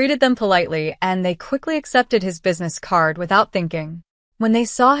 He greeted them politely, and they quickly accepted his business card without thinking. When they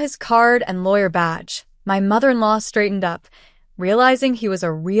saw his card and lawyer badge, my mother-in-law straightened up, realizing he was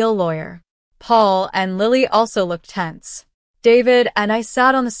a real lawyer. Paul and Lily also looked tense. David and I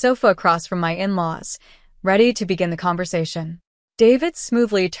sat on the sofa across from my in-laws, ready to begin the conversation. David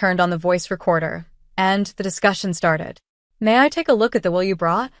smoothly turned on the voice recorder, and the discussion started. May I take a look at the will you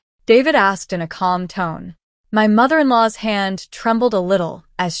brought? David asked in a calm tone. My mother-in-law's hand trembled a little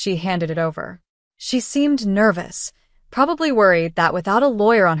as she handed it over. She seemed nervous, probably worried that without a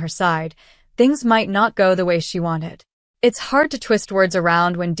lawyer on her side, things might not go the way she wanted. It's hard to twist words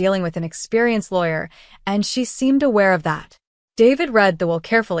around when dealing with an experienced lawyer, and she seemed aware of that. David read the will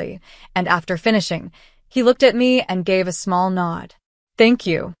carefully, and after finishing, he looked at me and gave a small nod. Thank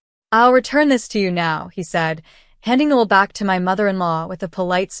you. I'll return this to you now, he said, handing the will back to my mother-in-law with a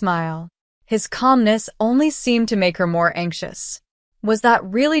polite smile. His calmness only seemed to make her more anxious. Was that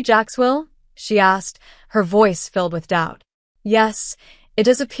really Jack's will? She asked, her voice filled with doubt. Yes, it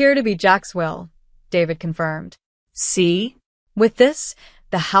does appear to be Jack's will, David confirmed. See? With this,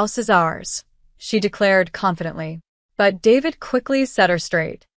 the house is ours, she declared confidently. But David quickly set her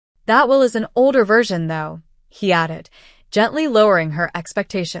straight. That will is an older version, though, he added, gently lowering her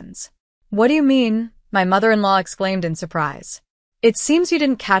expectations. What do you mean? My mother-in-law exclaimed in surprise. It seems you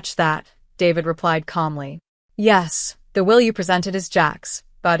didn't catch that, David replied calmly. Yes, the will you presented is Jack's,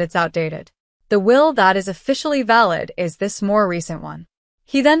 but it's outdated. The will that is officially valid is this more recent one.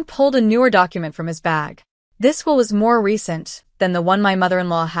 He then pulled a newer document from his bag. This will was more recent than the one my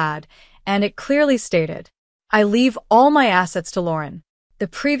mother-in-law had, and it clearly stated, I leave all my assets to Lauren. The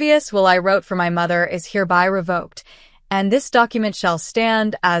previous will I wrote for my mother is hereby revoked, and this document shall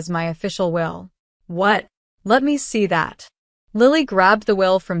stand as my official will. What? Let me see that. Lily grabbed the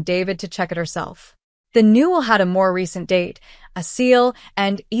will from David to check it herself. The new will had a more recent date, a seal,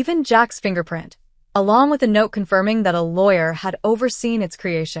 and even Jack's fingerprint, along with a note confirming that a lawyer had overseen its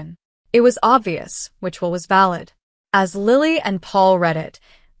creation. It was obvious which will was valid. As Lily and Paul read it,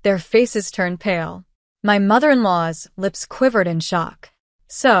 their faces turned pale. My mother-in-law's lips quivered in shock.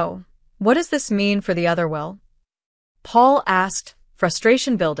 So, what does this mean for the other will? Paul asked,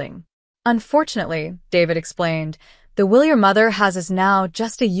 frustration building. Unfortunately, David explained, the will your mother has is now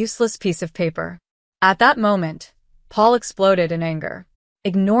just a useless piece of paper. At that moment, Paul exploded in anger.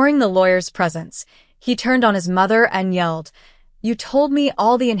 Ignoring the lawyer's presence, he turned on his mother and yelled, "You told me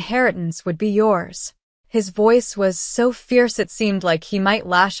all the inheritance would be yours." His voice was so fierce it seemed like he might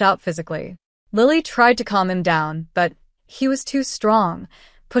lash out physically. Lily tried to calm him down, but he was too strong,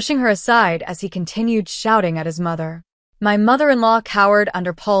 pushing her aside as he continued shouting at his mother. My mother-in-law cowered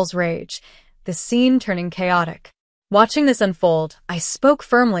under Paul's rage, the scene turning chaotic. Watching this unfold, I spoke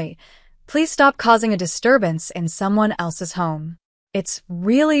firmly, "Please stop causing a disturbance in someone else's home. It's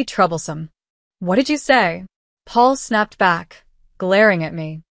really troublesome." "What did you say?" Paul snapped back, glaring at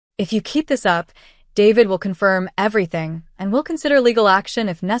me. "If you keep this up, David will confirm everything and will consider legal action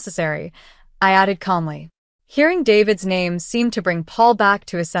if necessary," I added calmly. Hearing David's name seemed to bring Paul back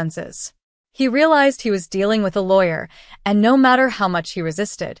to his senses. He realized he was dealing with a lawyer, and no matter how much he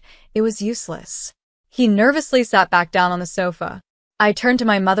resisted, it was useless. He nervously sat back down on the sofa. I turned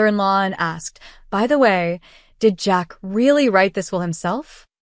to my mother-in-law and asked, "By the way, did Jack really write this will himself?"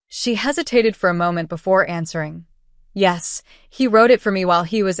 She hesitated for a moment before answering. "Yes, he wrote it for me while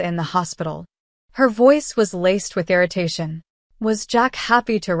he was in the hospital." Her voice was laced with irritation. Was Jack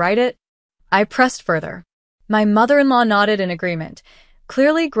happy to write it? I pressed further. My mother-in-law nodded in agreement,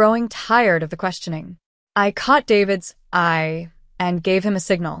 clearly growing tired of the questioning. I caught David's eye and gave him a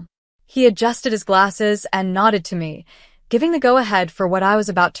signal. He adjusted his glasses and nodded to me, giving the go-ahead for what I was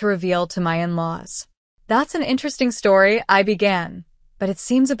about to reveal to my in-laws. "That's an interesting story," I began, "but it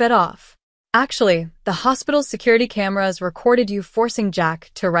seems a bit off. Actually, the hospital's security cameras recorded you forcing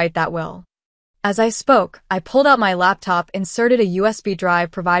Jack to write that will." As I spoke, I pulled out my laptop, inserted a USB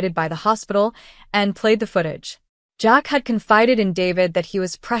drive provided by the hospital, and played the footage. Jack had confided in David that he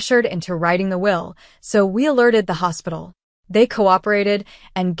was pressured into writing the will, so we alerted the hospital. They cooperated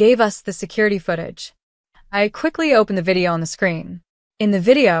and gave us the security footage. I quickly opened the video on the screen. In the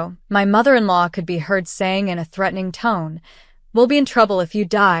video, my mother-in-law could be heard saying in a threatening tone, "We'll be in trouble if you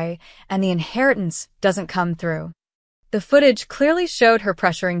die and the inheritance doesn't come through." The footage clearly showed her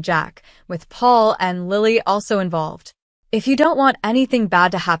pressuring Jack, with Paul and Lily also involved. "If you don't want anything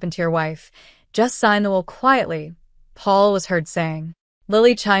bad to happen to your wife, just sign the will quietly," Paul was heard saying.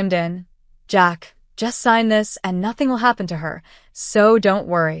 Lily chimed in, "Jack, just sign this and nothing will happen to her, so don't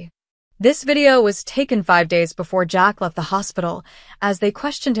worry." This video was taken 5 days before Jack left the hospital, as they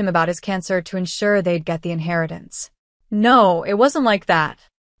questioned him about his cancer to ensure they'd get the inheritance. "No, it wasn't like that.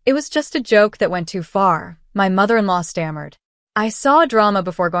 It was just a joke that went too far," my mother-in-law stammered. "I saw a drama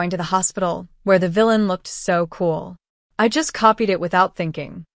before going to the hospital where the villain looked so cool. I just copied it without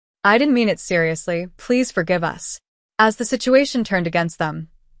thinking. I didn't mean it seriously, please forgive us." As the situation turned against them,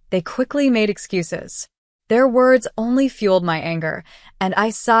 they quickly made excuses. Their words only fueled my anger, and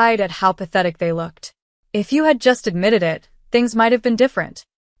I sighed at how pathetic they looked. If you had just admitted it, things might have been different.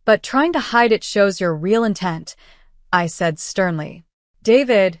 But trying to hide it shows your real intent, I said sternly.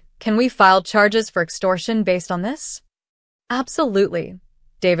 "David, can we file charges for extortion based on this?" "Absolutely,"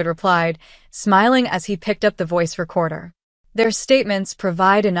 David replied, smiling as he picked up the voice recorder. "Their statements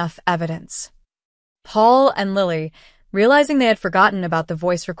provide enough evidence." Paul and Lily, realizing they had forgotten about the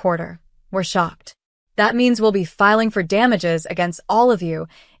voice recorder, were shocked. "That means we'll be filing for damages against all of you,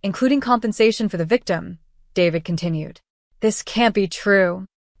 including compensation for the victim," David continued. "This can't be true."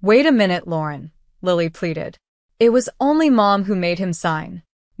 "Wait a minute, Lauren," Lily pleaded. "It was only Mom who made him sign.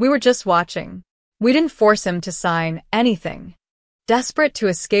 We were just watching. We didn't force him to sign anything." Desperate to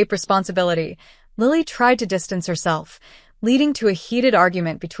escape responsibility, Lily tried to distance herself, leading to a heated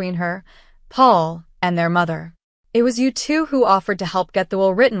argument between her, Paul, and their mother. "It was you two who offered to help get the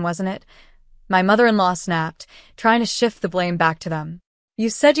will written, wasn't it?" My mother-in-law snapped, trying to shift the blame back to them. "You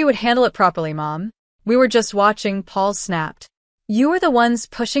said you would handle it properly, Mom. We were just watching," Paul snapped. "You were the ones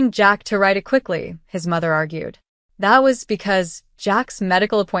pushing Jack to write it quickly," his mother argued. "That was because Jack's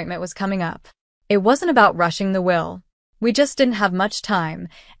medical appointment was coming up. It wasn't about rushing the will. We just didn't have much time,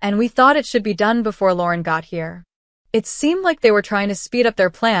 and we thought it should be done before Lauren got here." It seemed like they were trying to speed up their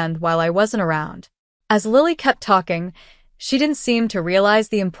plan while I wasn't around. As Lily kept talking, she didn't seem to realize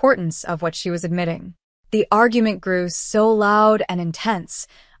the importance of what she was admitting. The argument grew so loud and intense,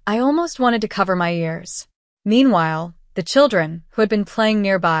 I almost wanted to cover my ears. Meanwhile, the children, who had been playing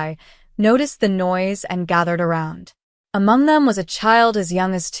nearby, noticed the noise and gathered around. Among them was a child as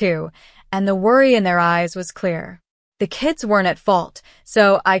young as 2, and the worry in their eyes was clear. The kids weren't at fault,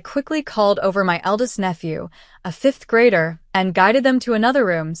 so I quickly called over my eldest nephew, a 5th grader, and guided them to another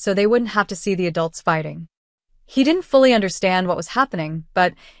room so they wouldn't have to see the adults fighting. He didn't fully understand what was happening,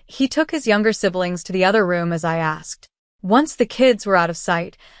 but he took his younger siblings to the other room as I asked. Once the kids were out of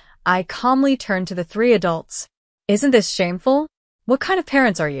sight, I calmly turned to the three adults. Isn't this shameful? What kind of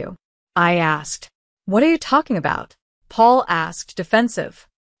parents are you? I asked. What are you talking about? Paul asked, defensive.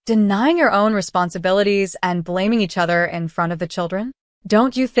 Denying your own responsibilities and blaming each other in front of the children?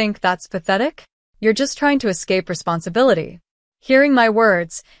 Don't you think that's pathetic? You're just trying to escape responsibility. Hearing my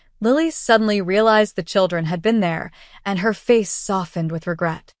words, Lily suddenly realized the children had been there, and her face softened with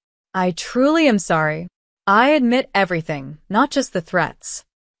regret. I truly am sorry. I admit everything, not just the threats.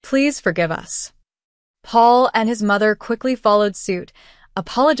 Please forgive us. Paul and his mother quickly followed suit,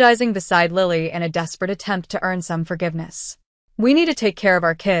 apologizing beside Lily in a desperate attempt to earn some forgiveness. We need to take care of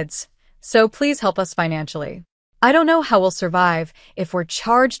our kids, so please help us financially. I don't know how we'll survive if we're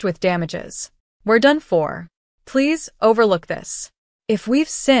charged with damages. We're done for. Please overlook this. If we've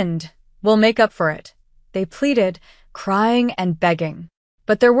sinned, we'll make up for it, they pleaded, crying and begging.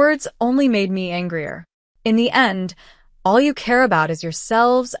 But their words only made me angrier. In the end, all you care about is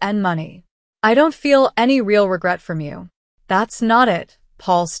yourselves and money. I don't feel any real regret from you. That's not it,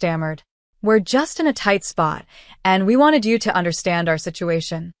 Paul stammered. We're just in a tight spot, and we wanted you to understand our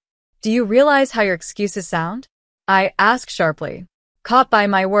situation. Do you realize how your excuses sound? I asked sharply. Caught by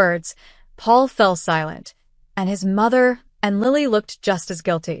my words, Paul fell silent, and his mother and Lily looked just as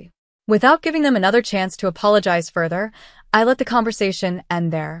guilty. Without giving them another chance to apologize further, I let the conversation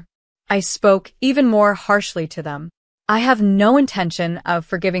end there. I spoke even more harshly to them. I have no intention of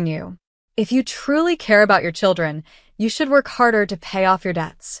forgiving you. If you truly care about your children, you should work harder to pay off your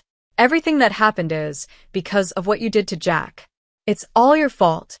debts. Everything that happened is because of what you did to Jack. It's all your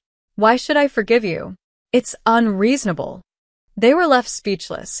fault. Why should I forgive you? It's unreasonable. They were left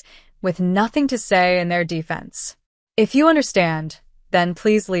speechless, with nothing to say in their defense. If you understand, then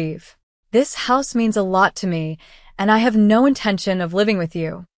please leave. This house means a lot to me, and I have no intention of living with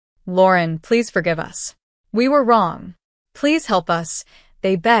you. Lauren, please forgive us. We were wrong. Please help us,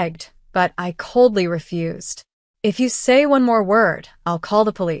 they begged, but I coldly refused. If you say one more word, I'll call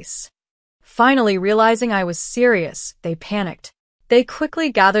the police. Finally, realizing I was serious, they panicked. They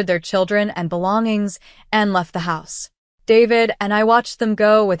quickly gathered their children and belongings and left the house. David and I watched them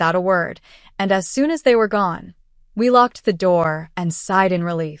go without a word, and as soon as they were gone, we locked the door and sighed in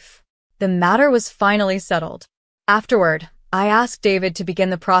relief. The matter was finally settled. Afterward, I asked David to begin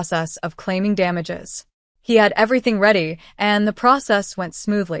the process of claiming damages. He had everything ready, and the process went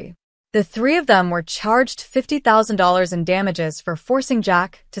smoothly. The three of them were charged $50,000 in damages for forcing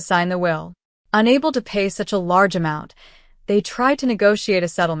Jack to sign the will. Unable to pay such a large amount, they tried to negotiate a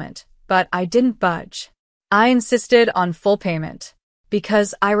settlement, but I didn't budge. I insisted on full payment.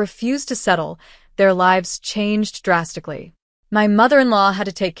 Because I refused to settle, their lives changed drastically. My mother-in-law had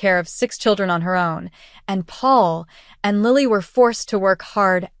to take care of 6 children on her own, and Paul and Lily were forced to work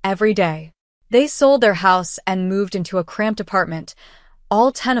hard every day. They sold their house and moved into a cramped apartment,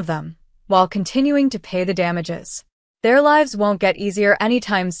 all 10 of them, while continuing to pay the damages. Their lives won't get easier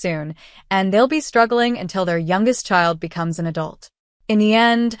anytime soon, and they'll be struggling until their youngest child becomes an adult. In the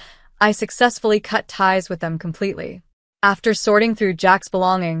end, I successfully cut ties with them completely. After sorting through Jack's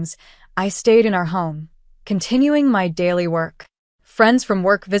belongings, I stayed in our home, continuing my daily work. Friends from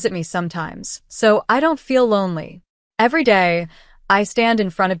work visit me sometimes, so I don't feel lonely. Every day, I stand in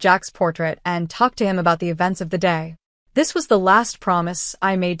front of Jack's portrait and talk to him about the events of the day. This was the last promise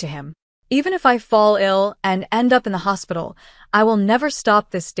I made to him. Even if I fall ill and end up in the hospital, I will never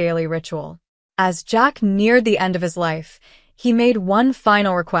stop this daily ritual. As Jack neared the end of his life, he made one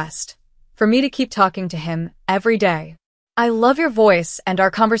final request, for me to keep talking to him every day. I love your voice and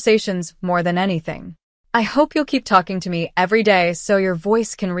our conversations more than anything. I hope you'll keep talking to me every day so your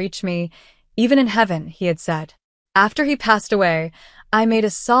voice can reach me, even in heaven, he had said. After he passed away, I made a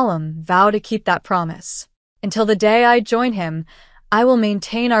solemn vow to keep that promise. Until the day I join him, I will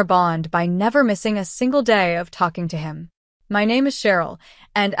maintain our bond by never missing a single day of talking to him. My name is Cheryl,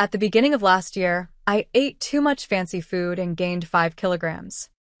 and at the beginning of last year, I ate too much fancy food and gained 5 kilograms.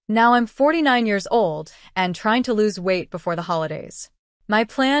 Now I'm 49 years old and trying to lose weight before the holidays. My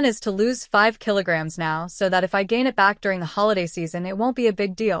plan is to lose 5 kilograms now so that if I gain it back during the holiday season, it won't be a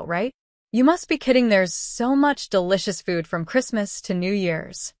big deal, right? You must be kidding, there's so much delicious food from Christmas to New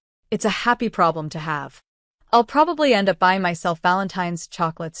Year's. It's a happy problem to have. I'll probably end up buying myself Valentine's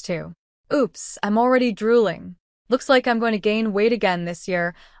chocolates too. Oops, I'm already drooling. Looks like I'm going to gain weight again this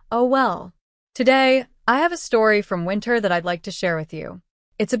year. Oh well. Today, I have a story from winter that I'd like to share with you.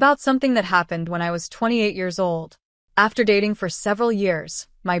 It's about something that happened when I was 28 years old. After dating for several years,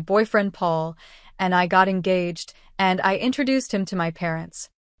 my boyfriend Paul and I got engaged, and I introduced him to my parents.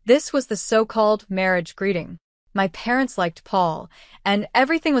 This was the so-called marriage greeting. My parents liked Paul, and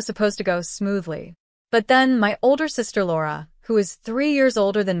everything was supposed to go smoothly. But then my older sister Laura, who is 3 years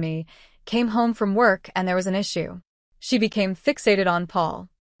older than me, came home from work and there was an issue. She became fixated on Paul.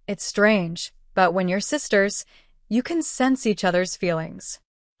 It's strange, but when you're sisters, you can sense each other's feelings.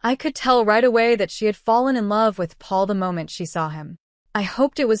 I could tell right away that she had fallen in love with Paul the moment she saw him. I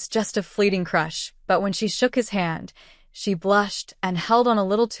hoped it was just a fleeting crush, but when she shook his hand, she blushed and held on a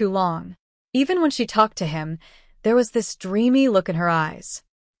little too long. Even when she talked to him, there was this dreamy look in her eyes.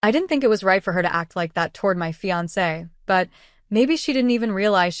 I didn't think it was right for her to act like that toward my fiancé, but maybe she didn't even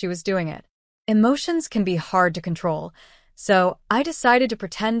realize she was doing it. Emotions can be hard to control, so I decided to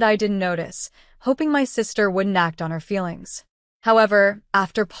pretend I didn't notice, hoping my sister wouldn't act on her feelings. However,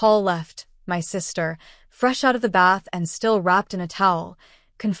 after Paul left, my sister, fresh out of the bath and still wrapped in a towel,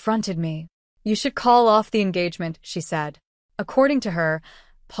 confronted me. "You should call off the engagement," she said. According to her,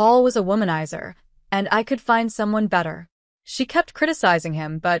 Paul was a womanizer, and I could find someone better. She kept criticizing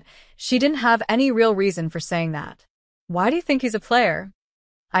him, but she didn't have any real reason for saying that. "Why do you think he's a player?"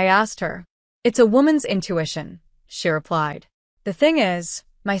 I asked her. "It's a woman's intuition," she replied. "The thing is,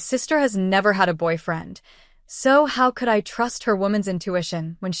 my sister has never had a boyfriend, so how could I trust her woman's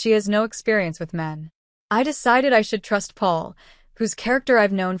intuition when she has no experience with men?" I decided I should trust Paul, whose character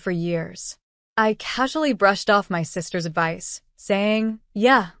I've known for years. I casually brushed off my sister's advice, saying,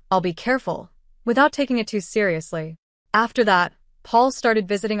 "Yeah, I'll be careful," without taking it too seriously. After that, Paul started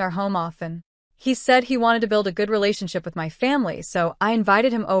visiting our home often. He said he wanted to build a good relationship with my family, so I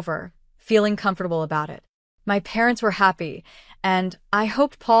invited him over, feeling comfortable about it. My parents were happy, and I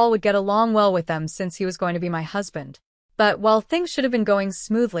hoped Paul would get along well with them since he was going to be my husband. But while things should have been going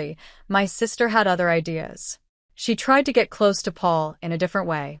smoothly, my sister had other ideas. She tried to get close to Paul in a different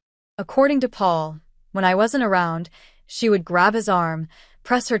way. According to Paul, when I wasn't around, she would grab his arm,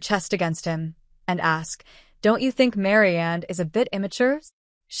 press her chest against him, and ask, "Don't you think Marianne is a bit immature?"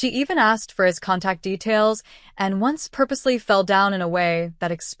 She even asked for his contact details and once purposely fell down in a way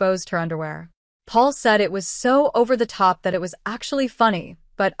that exposed her underwear. Paul said it was so over the top that it was actually funny,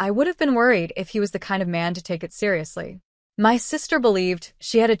 but I would have been worried if he was the kind of man to take it seriously. My sister believed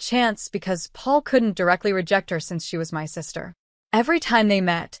she had a chance because Paul couldn't directly reject her since she was my sister. Every time they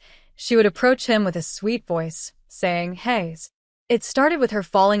met, she would approach him with a sweet voice, saying, "Hey." It started with her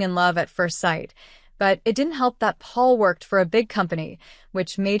falling in love at first sight, but it didn't help that Paul worked for a big company,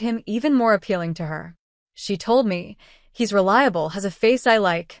 which made him even more appealing to her. She told me, "He's reliable, has a face I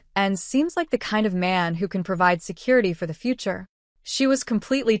like, and seems like the kind of man who can provide security for the future." She was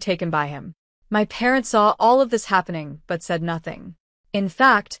completely taken by him. My parents saw all of this happening, but said nothing. In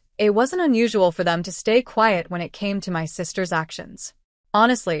fact, it wasn't unusual for them to stay quiet when it came to my sister's actions.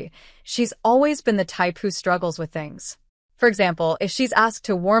 Honestly, she's always been the type who struggles with things. For example, if she's asked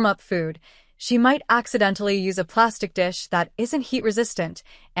to warm up food, she might accidentally use a plastic dish that isn't heat-resistant,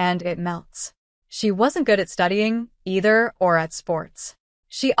 and it melts. She wasn't good at studying, either, or at sports.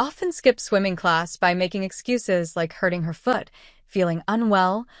 She often skipped swimming class by making excuses like hurting her foot, feeling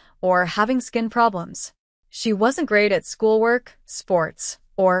unwell, or having skin problems. She wasn't great at schoolwork, sports,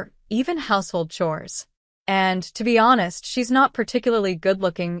 or even household chores. And, to be honest, she's not particularly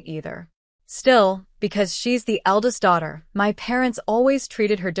good-looking either. Still, because she's the eldest daughter, my parents always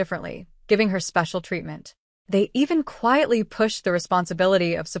treated her differently, giving her special treatment. They even quietly pushed the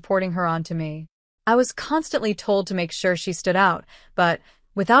responsibility of supporting her onto me. I was constantly told to make sure she stood out, but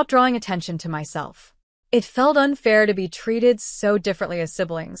without drawing attention to myself. It felt unfair to be treated so differently as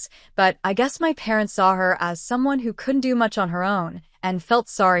siblings, but I guess my parents saw her as someone who couldn't do much on her own and felt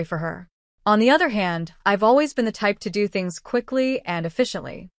sorry for her. On the other hand, I've always been the type to do things quickly and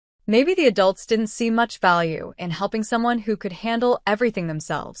efficiently. Maybe the adults didn't see much value in helping someone who could handle everything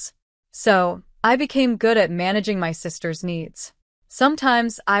themselves. So, I became good at managing my sister's needs.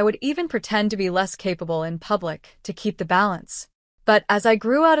 Sometimes I would even pretend to be less capable in public to keep the balance. But as I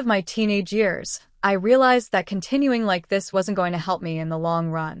grew out of my teenage years, I realized that continuing like this wasn't going to help me in the long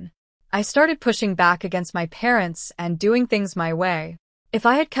run. I started pushing back against my parents and doing things my way. If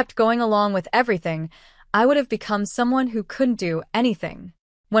I had kept going along with everything, I would have become someone who couldn't do anything.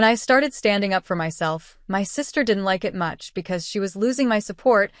 When I started standing up for myself, my sister didn't like it much because she was losing my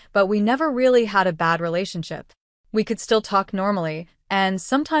support, but we never really had a bad relationship. We could still talk normally, and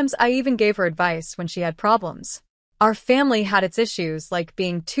sometimes I even gave her advice when she had problems. Our family had its issues, like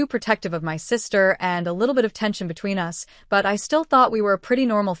being too protective of my sister and a little bit of tension between us, but I still thought we were a pretty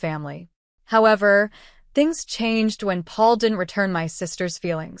normal family. However, things changed when Paul didn't return my sister's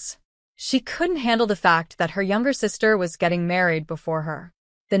feelings. She couldn't handle the fact that her younger sister was getting married before her.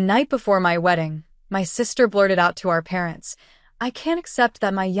 The night before my wedding, my sister blurted out to our parents, "I can't accept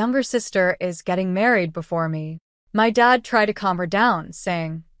that my younger sister is getting married before me." My dad tried to calm her down,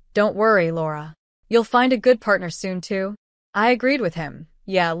 saying, "Don't worry, Laura. You'll find a good partner soon, too. I agreed with him.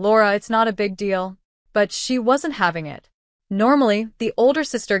 Yeah, Laura, it's not a big deal. But she wasn't having it. Normally, the older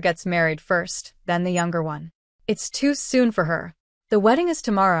sister gets married first, then the younger one. It's too soon for her. The wedding is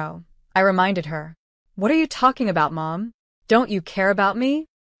tomorrow, I reminded her. What are you talking about, Mom? Don't you care about me?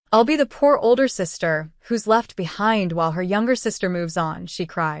 I'll be the poor older sister who's left behind while her younger sister moves on, she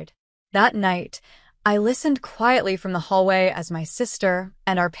cried. That night, I listened quietly from the hallway as my sister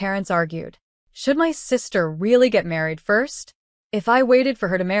and our parents argued. Should my sister really get married first? If I waited for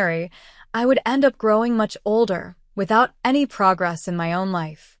her to marry, I would end up growing much older, without any progress in my own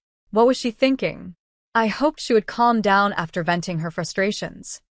life. What was she thinking? I hoped she would calm down after venting her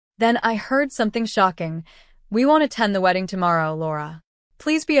frustrations. Then I heard something shocking. We won't attend the wedding tomorrow, Laura.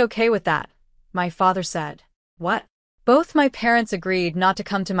 Please be okay with that, my father said. What? Both my parents agreed not to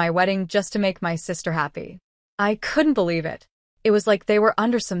come to my wedding just to make my sister happy. I couldn't believe it. It was like they were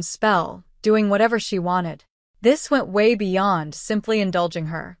under some spell, doing whatever she wanted. This went way beyond simply indulging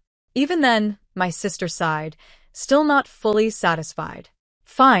her. Even then, my sister sighed, still not fully satisfied.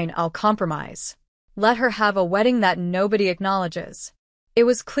 Fine, I'll compromise. Let her have a wedding that nobody acknowledges. It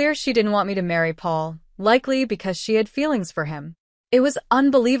was clear she didn't want me to marry Paul, likely because she had feelings for him. It was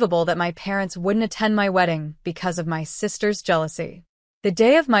unbelievable that my parents wouldn't attend my wedding because of my sister's jealousy. The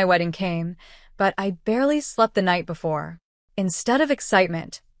day of my wedding came, but I barely slept the night before. Instead of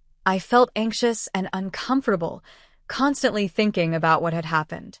excitement, I felt anxious and uncomfortable, constantly thinking about what had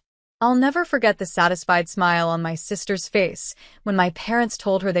happened. I'll never forget the satisfied smile on my sister's face when my parents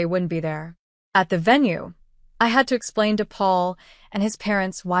told her they wouldn't be there. At the venue, I had to explain to Paul and his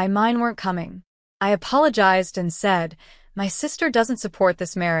parents why mine weren't coming. I apologized and said, my sister doesn't support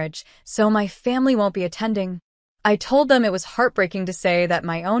this marriage, so my family won't be attending. I told them it was heartbreaking to say that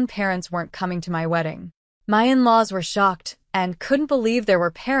my own parents weren't coming to my wedding. My in-laws were shocked and couldn't believe there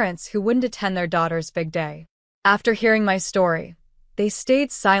were parents who wouldn't attend their daughter's big day. After hearing my story, they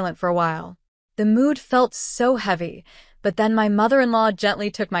stayed silent for a while. The mood felt so heavy, but then my mother-in-law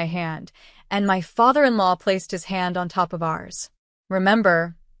gently took my hand, and my father-in-law placed his hand on top of ours.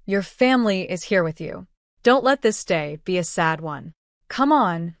 Remember, your family is here with you. Don't let this day be a sad one. Come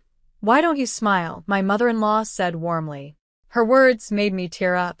on. Why don't you smile? My mother-in-law said warmly. Her words made me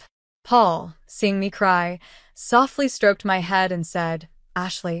tear up. Paul, seeing me cry, softly stroked my head and said,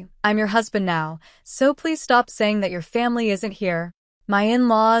 Ashley, I'm your husband now, so please stop saying that your family isn't here. My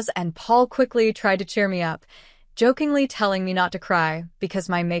in-laws and Paul quickly tried to cheer me up, jokingly telling me not to cry because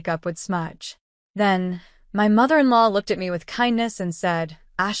my makeup would smudge. Then, my mother-in-law looked at me with kindness and said,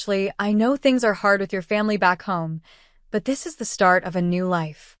 Ashley, I know things are hard with your family back home, but this is the start of a new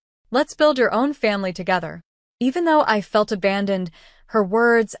life. Let's build your own family together. Even though I felt abandoned, her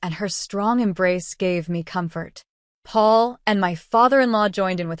words and her strong embrace gave me comfort. Paul and my father-in-law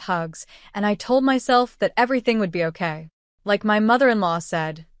joined in with hugs, and I told myself that everything would be okay. Like my mother-in-law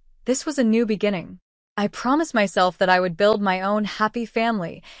said, this was a new beginning. I promised myself that I would build my own happy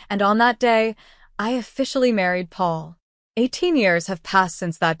family, and on that day, I officially married Paul. 18 years have passed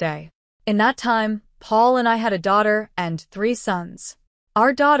since that day. In that time, Paul and I had a daughter and 3 sons.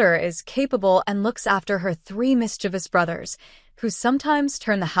 Our daughter is capable and looks after her 3 mischievous brothers, who sometimes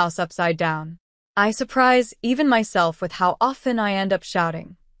turn the house upside down. I surprise even myself with how often I end up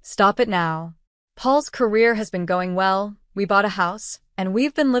shouting, "Stop it now." Paul's career has been going well, we bought a house, and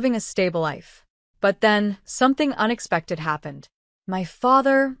we've been living a stable life. But then, something unexpected happened. My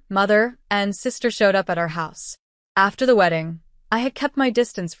father, mother, and sister showed up at our house. After the wedding, I had kept my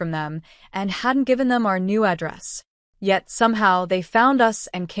distance from them and hadn't given them our new address. Yet somehow they found us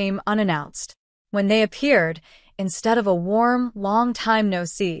and came unannounced. When they appeared, instead of a warm, long time no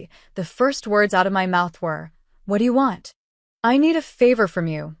see, the first words out of my mouth were, "What do you want?" "I need a favor from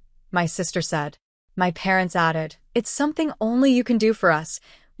you," my sister said. My parents added, "It's something only you can do for us,"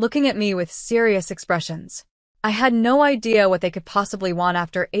 looking at me with serious expressions. I had no idea what they could possibly want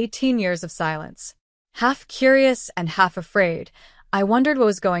after 18 years of silence. Half curious and half afraid, I wondered what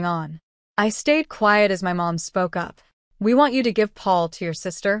was going on. I stayed quiet as my mom spoke up. "We want you to give Paul to your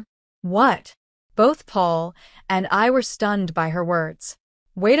sister." "What?" Both Paul and I were stunned by her words.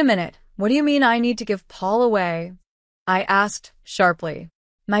 "Wait a minute, what do you mean I need to give Paul away?" I asked sharply.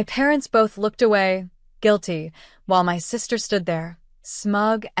 My parents both looked away, guilty, while my sister stood there,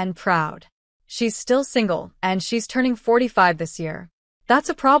 smug and proud. "She's still single, and she's turning 45 this year." "That's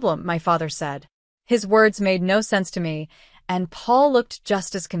a problem," my father said. His words made no sense to me, and Paul looked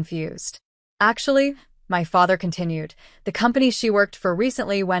just as confused. "Actually," my father continued, "the company she worked for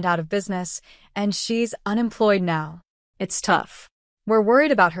recently went out of business, and she's unemployed now. It's tough. We're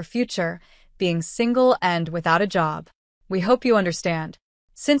worried about her future, being single and without a job. We hope you understand.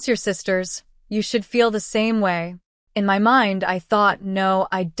 Since you're sisters, You should feel the same way. In my mind, I thought, no,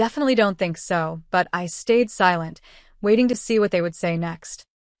 I definitely don't think so, but I stayed silent, waiting to see what they would say next.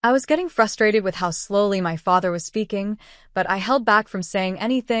 I was getting frustrated with how slowly my father was speaking, but I held back from saying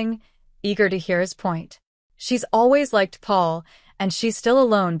anything, eager to hear his point. She's always liked Paul, and she's still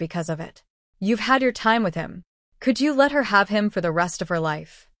alone because of it. You've had your time with him. Could you let her have him for the rest of her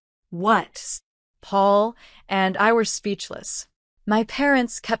life? What? Paul and I were speechless. My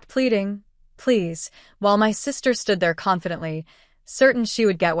parents kept pleading, please, while my sister stood there confidently, certain she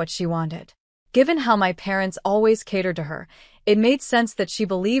would get what she wanted. Given how my parents always catered to her, it made sense that she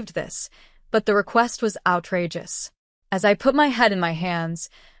believed this, but the request was outrageous. As I put my head in my hands,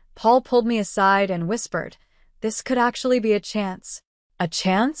 Paul pulled me aside and whispered, "This could actually be a chance." A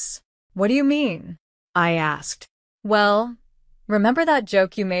chance? What do you mean? I asked. Well, remember that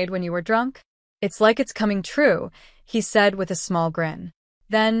joke you made when you were drunk? It's like it's coming true, he said with a small grin.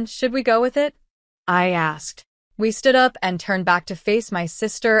 Then, should we go with it? I asked. We stood up and turned back to face my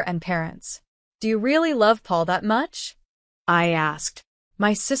sister and parents. Do you really love Paul that much? I asked.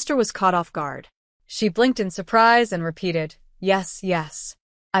 My sister was caught off guard. She blinked in surprise and repeated, yes, yes.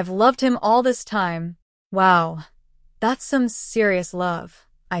 I've loved him all this time. Wow, that's some serious love,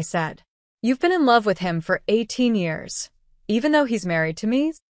 I said. You've been in love with him for 18 years, even though he's married to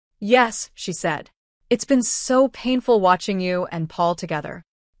me? Yes, she said. It's been so painful watching you and Paul together.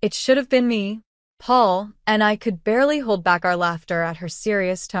 It should have been me. Paul and I could barely hold back our laughter at her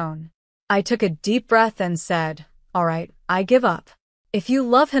serious tone. I took a deep breath and said, all right, I give up. If you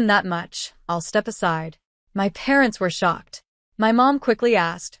love him that much, I'll step aside. My parents were shocked. My mom quickly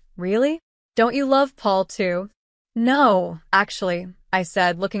asked, really? Don't you love Paul too? No, actually, I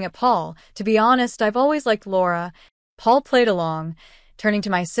said, looking at Paul. To be honest, I've always liked Laura. Paul played along, turning to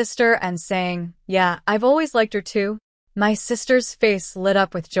my sister and saying, yeah, I've always liked her too. My sister's face lit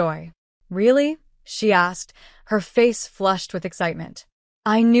up with joy. Really? She asked, her face flushed with excitement.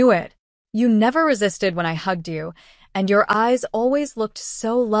 I knew it. You never resisted when I hugged you, and your eyes always looked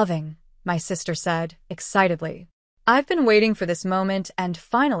so loving, my sister said, excitedly. I've been waiting for this moment, and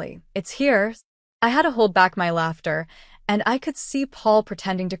finally, it's here. I had to hold back my laughter, and I could see Paul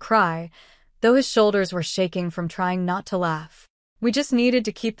pretending to cry, though his shoulders were shaking from trying not to laugh. We just needed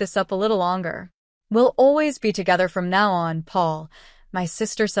to keep this up a little longer. We'll always be together from now on, Paul, my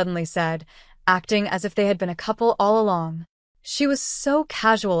sister suddenly said, acting as if they had been a couple all along. She was so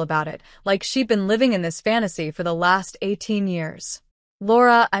casual about it, like she'd been living in this fantasy for the last 18 years.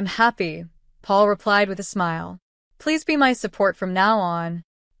 Laura, I'm happy, Paul replied with a smile. Please be my support from now on.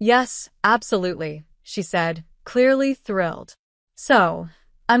 Yes, absolutely, she said, clearly thrilled. So,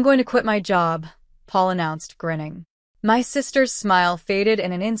 I'm going to quit my job, Paul announced, grinning. My sister's smile faded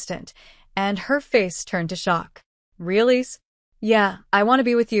in an instant, and her face turned to shock. Really? Yeah, I want to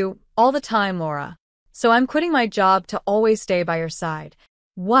be with you all the time, Laura. So I'm quitting my job to always stay by your side.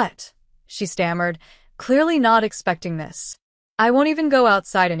 What? She stammered, clearly not expecting this. I won't even go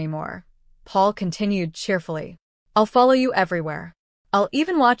outside anymore, Paul continued cheerfully. I'll follow you everywhere. I'll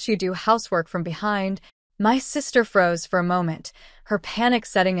even watch you do housework from behind. My sister froze for a moment, her panic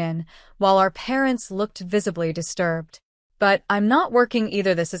setting in, while our parents looked visibly disturbed. But I'm not working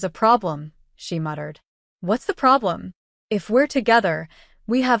either. This is a problem, she muttered. What's the problem? If we're together,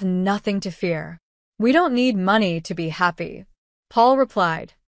 we have nothing to fear. We don't need money to be happy, Paul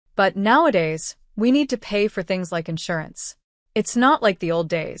replied. But nowadays, we need to pay for things like insurance. It's not like the old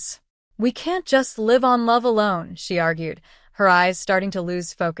days. We can't just live on love alone, she argued, her eyes starting to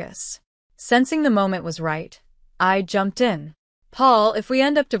lose focus. Sensing the moment was right, I jumped in. Paul, if we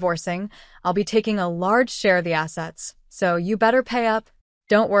end up divorcing, I'll be taking a large share of the assets, so you better pay up.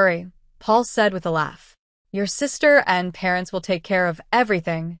 Don't worry, Paul said with a laugh. Your sister and parents will take care of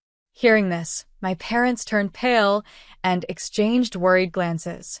everything. Hearing this, my parents turned pale and exchanged worried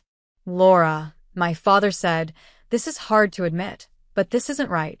glances. Laura, my father said, this is hard to admit, but this isn't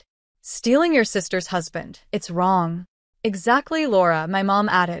right. Stealing your sister's husband, it's wrong. Exactly, Laura, my mom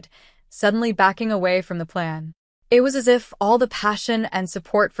added, suddenly backing away from the plan. It was as if all the passion and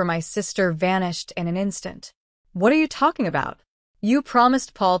support for my sister vanished in an instant. What are you talking about? You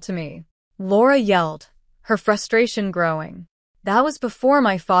promised Paul to me, Laura yelled, her frustration growing. That was before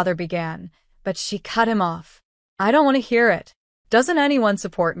my father began, but she cut him off. I don't want to hear it. Doesn't anyone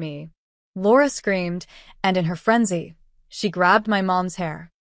support me? Laura screamed, and in her frenzy, she grabbed my mom's hair.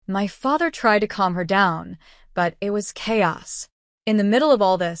 My father tried to calm her down, but it was chaos. In the middle of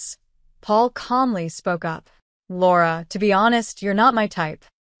all this, Paul calmly spoke up. Laura, to be honest, you're not my type.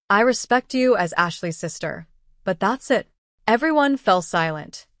 I respect you as Ashley's sister, but that's it. Everyone fell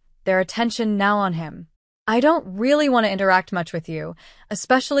silent, their attention now on him. I don't really want to interact much with you,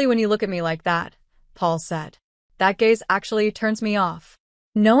 especially when you look at me like that, Paul said. That gaze actually turns me off.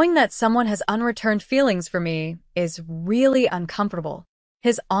 Knowing that someone has unreturned feelings for me is really uncomfortable.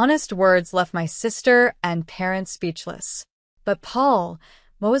 His honest words left my sister and parents speechless. But Paul,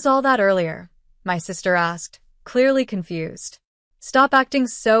 what was all that earlier? My sister asked, clearly confused. Stop acting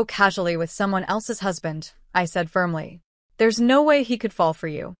so casually with someone else's husband, I said firmly. There's no way he could fall for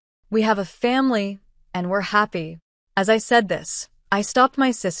you. We have a family, and we're happy. As I said this, I stopped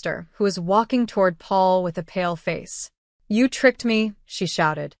my sister, who was walking toward Paul with a pale face. You tricked me, she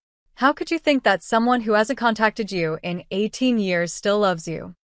shouted. How could you think that someone who hasn't contacted you in 18 years still loves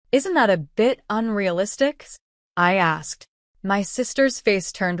you? Isn't that a bit unrealistic? I asked. My sister's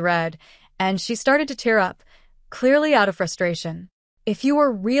face turned red, and she started to tear up, clearly out of frustration. If you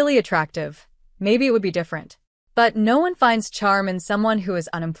were really attractive, maybe it would be different. But no one finds charm in someone who is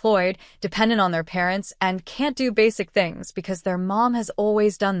unemployed, dependent on their parents, and can't do basic things because their mom has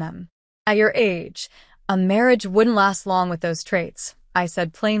always done them. At your age, a marriage wouldn't last long with those traits, I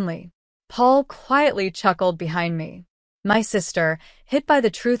said plainly. Paul quietly chuckled behind me. My sister, hit by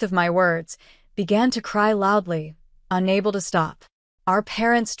the truth of my words, began to cry loudly, unable to stop. Our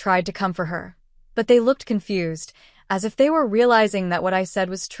parents tried to comfort her, but they looked confused, as if they were realizing that what I said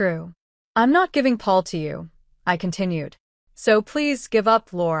was true. I'm not giving Paul to you, I continued. So please give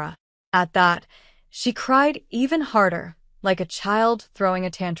up, Laura. At that, she cried even harder, like a child throwing a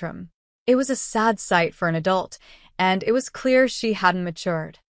tantrum. It was a sad sight for an adult, and it was clear she hadn't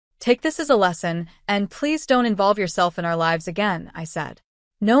matured. Take this as a lesson, and please don't involve yourself in our lives again, I said.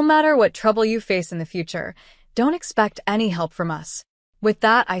 No matter what trouble you face in the future, don't expect any help from us. With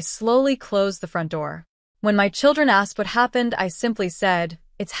that, I slowly closed the front door. When my children asked what happened, I simply said,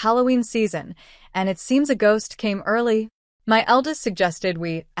 it's Halloween season, and it seems a ghost came early. My eldest suggested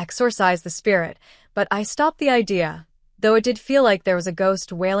we exorcise the spirit, but I stopped the idea, though it did feel like there was a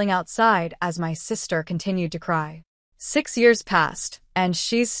ghost wailing outside as my sister continued to cry. 6 years passed, and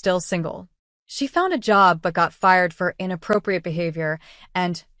she's still single. She found a job but got fired for inappropriate behavior,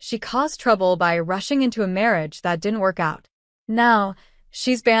 and she caused trouble by rushing into a marriage that didn't work out. Now,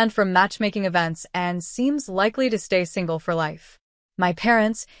 she's banned from matchmaking events and seems likely to stay single for life. My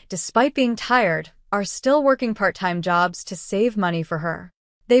parents, despite being tired, are still working part-time jobs to save money for her.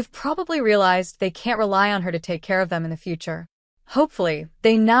 They've probably realized they can't rely on her to take care of them in the future. Hopefully,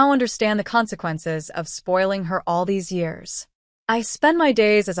 they now understand the consequences of spoiling her all these years. I spend my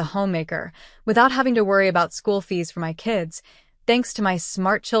days as a homemaker, without having to worry about school fees for my kids, thanks to my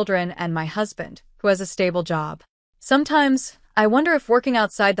smart children and my husband, who has a stable job. Sometimes, I wonder if working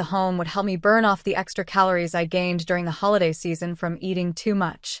outside the home would help me burn off the extra calories I gained during the holiday season from eating too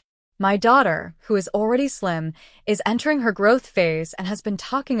much. My daughter, who is already slim, is entering her growth phase and has been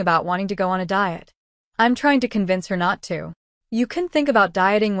talking about wanting to go on a diet. I'm trying to convince her not to. You can think about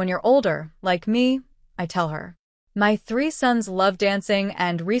dieting when you're older, like me, I tell her. My 3 sons love dancing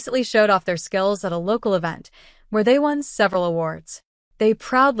and recently showed off their skills at a local event, where they won several awards. They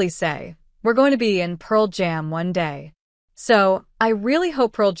proudly say, we're going to be in Pearl Jam one day. So, I really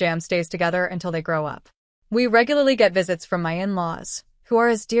hope Pearl Jam stays together until they grow up. We regularly get visits from my in-laws, who are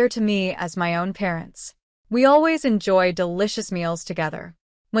as dear to me as my own parents. We always enjoy delicious meals together.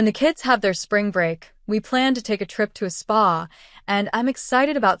 When the kids have their spring break, we plan to take a trip to a spa, and I'm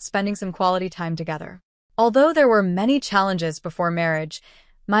excited about spending some quality time together. Although there were many challenges before marriage,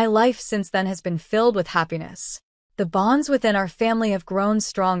 my life since then has been filled with happiness. The bonds within our family have grown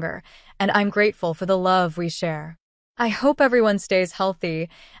stronger, and I'm grateful for the love we share. I hope everyone stays healthy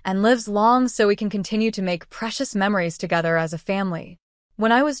and lives long so we can continue to make precious memories together as a family.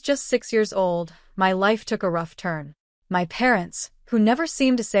 When I was just 6 years old, my life took a rough turn. My parents, who never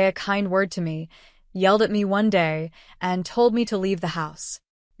seemed to say a kind word to me, yelled at me one day and told me to leave the house.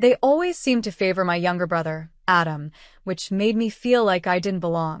 They always seemed to favor my younger brother, Adam, which made me feel like I didn't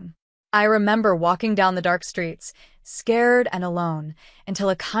belong. I remember walking down the dark streets, scared and alone,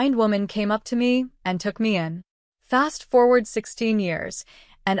 until a kind woman came up to me and took me in. Fast forward 16 years,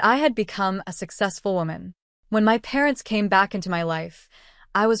 and I had become a successful woman. When my parents came back into my life,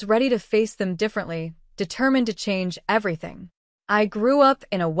 I was ready to face them differently, determined to change everything. I grew up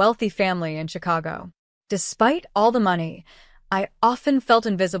in a wealthy family in Chicago. Despite all the money, I often felt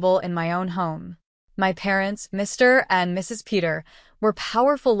invisible in my own home. My parents, Mr. and Mrs. Peter, were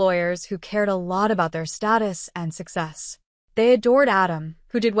powerful lawyers who cared a lot about their status and success. They adored Adam,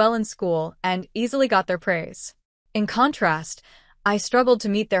 who did well in school and easily got their praise. In contrast, I struggled to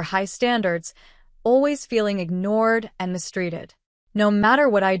meet their high standards, always feeling ignored and mistreated. No matter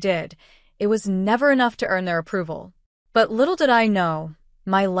what I did, it was never enough to earn their approval. But little did I know,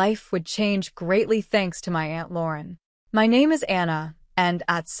 My life would change greatly thanks to my Aunt Lauren. My name is Anna, and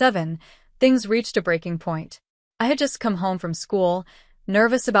at 7, things reached a breaking point. I had just come home from school,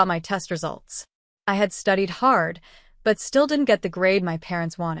 nervous about my test results. I had studied hard, but still didn't get the grade my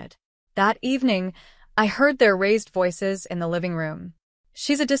parents wanted. That evening, I heard their raised voices in the living room.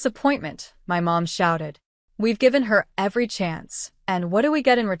 "She's a disappointment," my mom shouted. "We've given her every chance, and what do we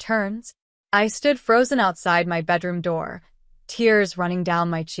get in return?" I stood frozen outside my bedroom door, tears running down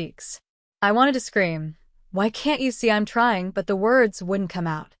my cheeks. I wanted to scream, "Why can't you see I'm trying?" but the words wouldn't come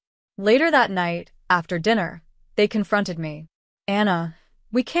out. Later that night, after dinner, they confronted me. "Anna,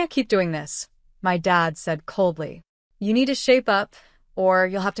 we can't keep doing this," my dad said coldly. "You need to shape up, or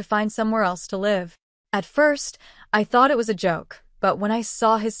you'll have to find somewhere else to live." At first, I thought it was a joke, but when I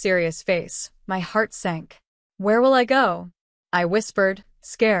saw his serious face, my heart sank. "Where will I go?" I whispered,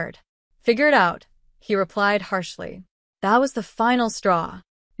 scared. "Figure it out," he replied harshly. That was the final straw.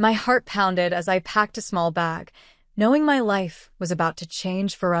 My heart pounded as I packed a small bag, knowing my life was about to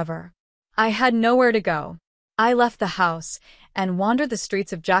change forever. I had nowhere to go. I left the house and wandered the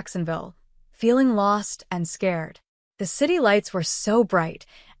streets of Jacksonville, feeling lost and scared. The city lights were so bright,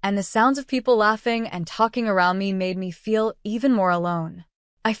 and the sounds of people laughing and talking around me made me feel even more alone.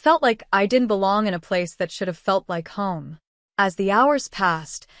 I felt like I didn't belong in a place that should have felt like home. As the hours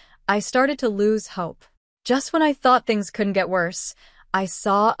passed, I started to lose hope. Just when I thought things couldn't get worse, I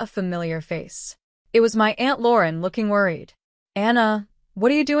saw a familiar face. It was my Aunt Lauren looking worried. "Anna,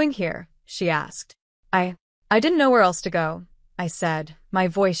 what are you doing here?" she asked. I didn't know where else to go," I said, my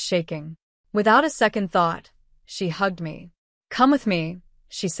voice shaking. Without a second thought, she hugged me. "Come with me,"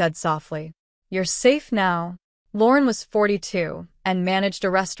 she said softly. "You're safe now." Lauren was 42 and managed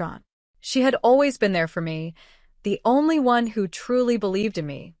a restaurant. She had always been there for me, the only one who truly believed in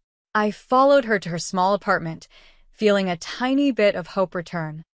me. I followed her to her small apartment, feeling a tiny bit of hope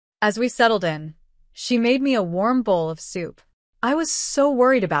return. As we settled in, she made me a warm bowl of soup. "I was so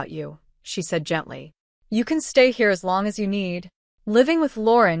worried about you," she said gently. "You can stay here as long as you need." Living with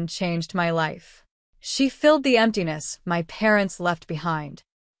Lauren changed my life. She filled the emptiness my parents left behind.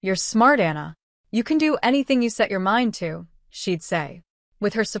 "You're smart, Anna. You can do anything you set your mind to," she'd say.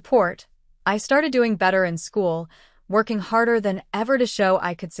 With her support, I started doing better in school, working harder than ever to show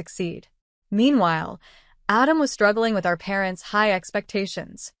I could succeed. Meanwhile, Adam was struggling with our parents' high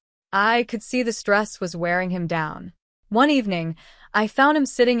expectations. I could see the stress was wearing him down. One evening, I found him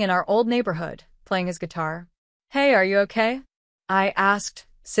sitting in our old neighborhood, playing his guitar. "Hey, are you okay?" I asked,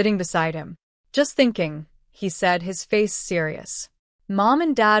 sitting beside him. "Just thinking," he said, his face serious. "Mom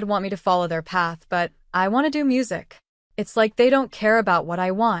and Dad want me to follow their path, but I want to do music. It's like they don't care about what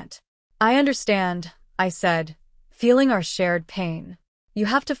I want." "I understand," I said, feeling our shared pain. "You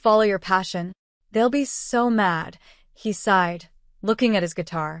have to follow your passion. They'll be so mad," he sighed, looking at his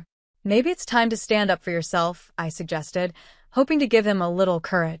guitar. "Maybe it's time to stand up for yourself," I suggested, hoping to give him a little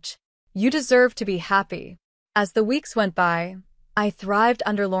courage. "You deserve to be happy." As the weeks went by, I thrived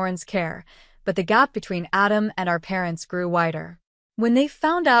under Lauren's care, but the gap between Adam and our parents grew wider. When they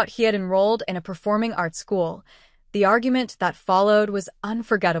found out he had enrolled in a performing arts school, the argument that followed was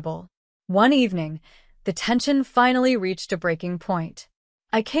unforgettable. One evening, the tension finally reached a breaking point.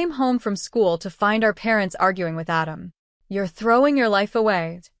 I came home from school to find our parents arguing with Adam. "You're throwing your life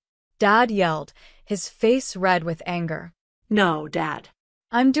away," Dad yelled, his face red with anger. No, Dad.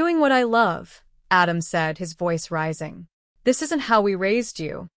 "I'm doing what I love," Adam said, his voice rising. "This isn't how we raised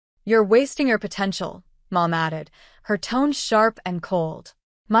you. You're wasting your potential," Mom added, her tone sharp and cold.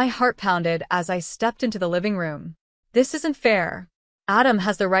 My heart pounded as I stepped into the living room. "This isn't fair. Adam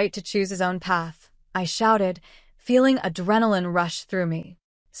has the right to choose his own path," I shouted, feeling adrenaline rush through me.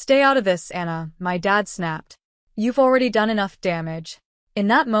 "Stay out of this, Anna," my dad snapped. "You've already done enough damage." In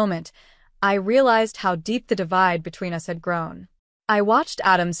that moment, I realized how deep the divide between us had grown. I watched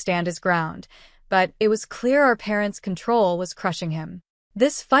Adam stand his ground, but it was clear our parents' control was crushing him.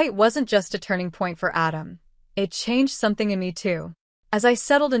 This fight wasn't just a turning point for Adam. It changed something in me too. As I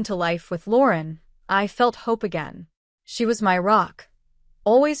settled into life with Lauren, I felt hope again. She was my rock,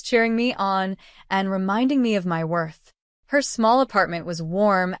 always cheering me on and reminding me of my worth. Her small apartment was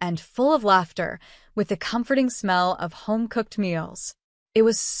warm and full of laughter, with the comforting smell of home-cooked meals. It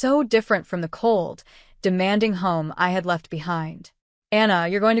was so different from the cold, demanding home I had left behind. "Anna,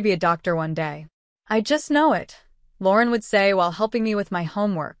 you're going to be a doctor one day." "I just know it," Lauren would say while helping me with my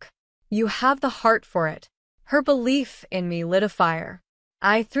homework. "You have the heart for it." Her belief in me lit a fire.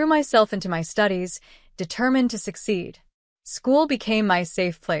 I threw myself into my studies, determined to succeed. School became my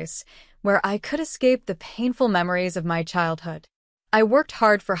safe place, where I could escape the painful memories of my childhood. I worked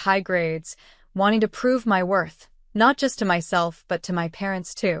hard for high grades, wanting to prove my worth, Not just to myself, but to my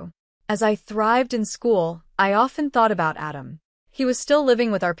parents too. As I thrived in school, I often thought about Adam. He was still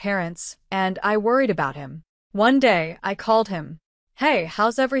living with our parents, and I worried about him. One day, I called him. "Hey,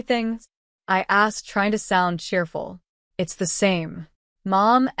 how's everything?" I asked, trying to sound cheerful. "It's the same.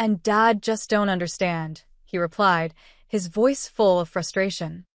 Mom and Dad just don't understand," he replied, his voice full of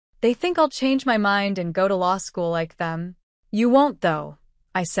frustration. "They think I'll change my mind and go to law school like them." "You won't, though,"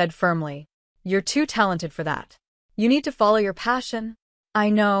 I said firmly. "You're too talented for that. You need to follow your passion." "I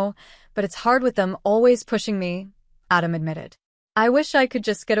know, but it's hard with them always pushing me," Adam admitted. "I wish I could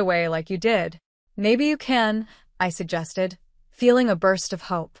just get away like you did." "Maybe you can," I suggested, feeling a burst of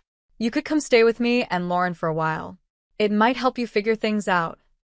hope. "You could come stay with me and Lauren for a while. It might help you figure things out."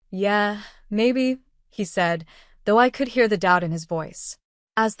 "Yeah, maybe," he said, though I could hear the doubt in his voice.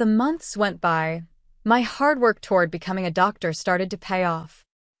 As the months went by, my hard work toward becoming a doctor started to pay off.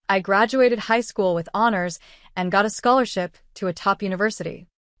 I graduated high school with honors and got a scholarship to a top university.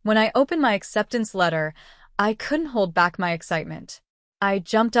 When I opened my acceptance letter, I couldn't hold back my excitement. I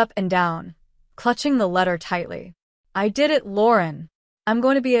jumped up and down, clutching the letter tightly. "I did it, Lauren. I'm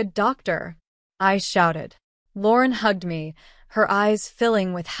going to be a doctor," I shouted. Lauren hugged me, her eyes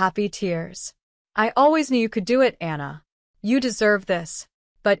filling with happy tears. "I always knew you could do it, Anna. You deserve this."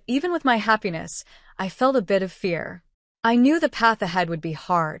 But even with my happiness, I felt a bit of fear. I knew the path ahead would be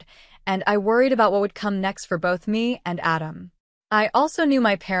hard, and I worried about what would come next for both me and Adam. I also knew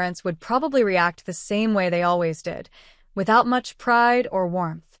my parents would probably react the same way they always did, without much pride or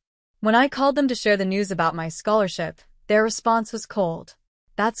warmth. When I called them to share the news about my scholarship, their response was cold.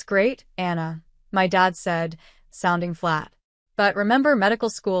 "That's great, Anna," my dad said, sounding flat. "But remember, medical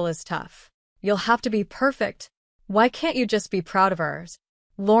school is tough. You'll have to be perfect. Why can't you just be proud of hers?"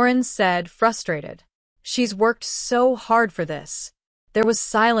 Lauren said, frustrated. "She's worked so hard for this." There was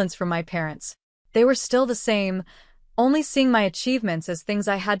silence from my parents. They were still the same, only seeing my achievements as things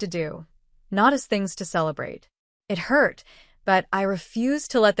I had to do, not as things to celebrate. It hurt, but I refused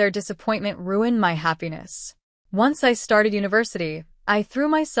to let their disappointment ruin my happiness. Once I started university, I threw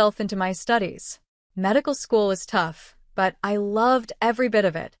myself into my studies. Medical school was tough, but I loved every bit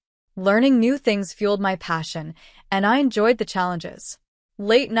of it. Learning new things fueled my passion, and I enjoyed the challenges.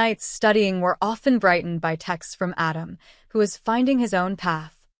 Late nights studying were often brightened by texts from Adam, who was finding his own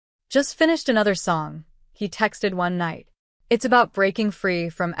path. "Just finished another song," he texted one night. "It's about breaking free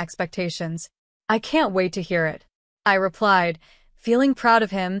from expectations. I can't wait to hear it." I replied, feeling proud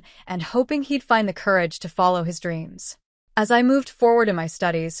of him and hoping he'd find the courage to follow his dreams. As I moved forward in my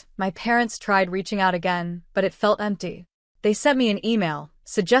studies, my parents tried reaching out again, but it felt empty. They sent me an email,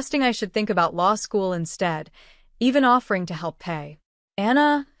 suggesting I should think about law school instead, even offering to help pay.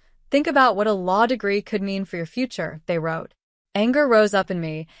 "Anna, think about what a law degree could mean for your future," they wrote. Anger rose up in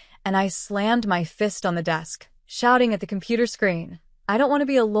me, and I slammed my fist on the desk, shouting at the computer screen, "I don't want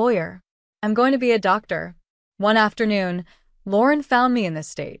to be a lawyer. I'm going to be a doctor." One afternoon, Lauren found me in this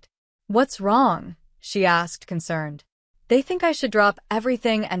state. "What's wrong?" she asked, concerned. "They think I should drop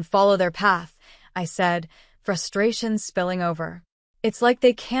everything and follow their path," I said, frustration spilling over. "It's like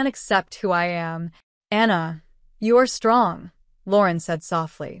they can't accept who I am." "Anna, you are strong," Lauren said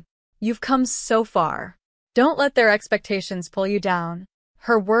softly. "You've come so far. Don't let their expectations pull you down."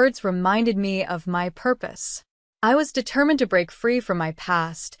 Her words reminded me of my purpose. I was determined to break free from my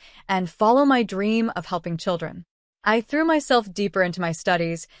past and follow my dream of helping children. I threw myself deeper into my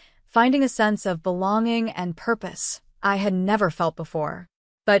studies, finding a sense of belonging and purpose I had never felt before.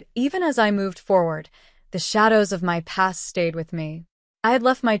 But even as I moved forward, the shadows of my past stayed with me. I had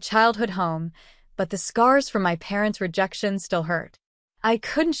left my childhood home, but the scars from my parents' rejection still hurt. I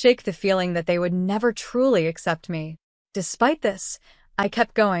couldn't shake the feeling that they would never truly accept me. Despite this, I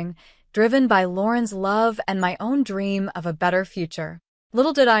kept going, driven by Lauren's love and my own dream of a better future.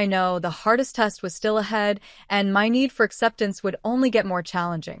 Little did I know the hardest test was still ahead, and my need for acceptance would only get more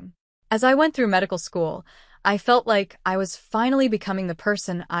challenging. As I went through medical school, I felt like I was finally becoming the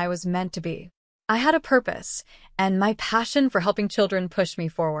person I was meant to be. I had a purpose, and my passion for helping children pushed me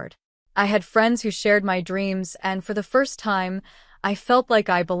forward. I had friends who shared my dreams, and for the first time, I felt like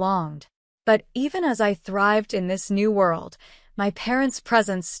I belonged. But even as I thrived in this new world, my parents'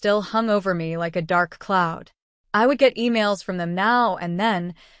 presence still hung over me like a dark cloud. I would get emails from them now and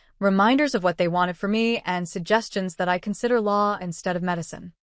then, reminders of what they wanted for me and suggestions that I consider law instead of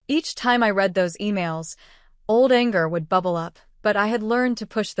medicine. Each time I read those emails, old anger would bubble up, but I had learned to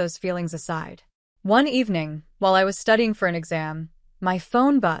push those feelings aside. One evening, while I was studying for an exam, my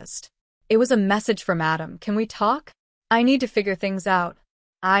phone buzzed. It was a message from Adam. "Can we talk? I need to figure things out."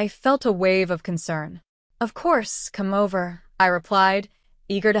 I felt a wave of concern. "Of course, come over," I replied,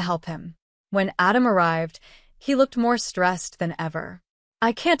 eager to help him. When Adam arrived, He looked more stressed than ever.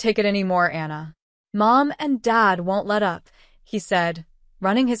 I can't take it anymore, Anna. Mom and Dad won't let up, he said,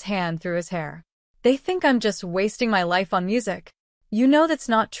 running his hand through his hair. They think I'm just wasting my life on music. You know that's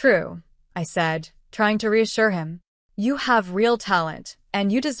not true, I said, trying to reassure him. You have real talent,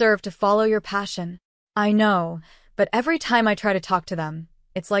 and you deserve to follow your passion. I know, but every time I try to talk to them,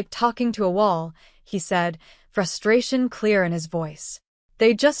 it's like talking to a wall, he said, frustration clear in his voice.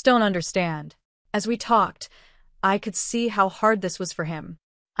 They just don't understand. As we talked, I could see how hard this was for him.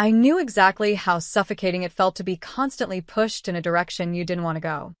 I knew exactly how suffocating it felt to be constantly pushed in a direction you didn't want to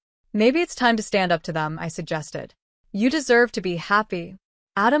go. Maybe it's time to stand up to them, I suggested. You deserve to be happy.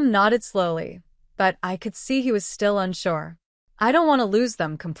 Adam nodded slowly, but I could see he was still unsure. I don't want to lose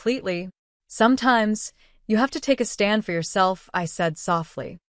them completely. Sometimes, you have to take a stand for yourself, I said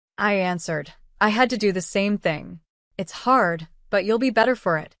softly. I answered. I had to do the same thing. It's hard, but you'll be better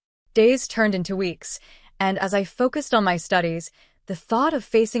for it. Days turned into weeks, and as I focused on my studies, the thought of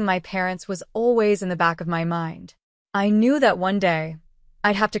facing my parents was always in the back of my mind. I knew that one day,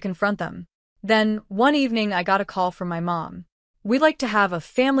 I'd have to confront them. Then, one evening, I got a call from my mom. We'd like to have a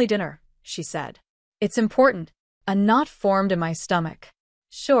family dinner, she said. It's important. A knot formed in my stomach.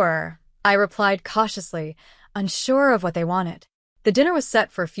 Sure, I replied cautiously, unsure of what they wanted. The dinner was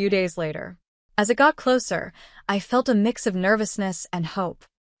set for a few days later. As it got closer, I felt a mix of nervousness and hope.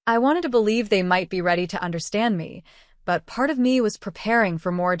 I wanted to believe they might be ready to understand me, but part of me was preparing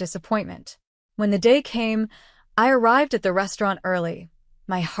for more disappointment. When the day came, I arrived at the restaurant early,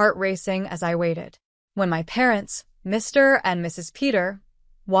 my heart racing as I waited. When my parents, Mr. and Mrs. Peter,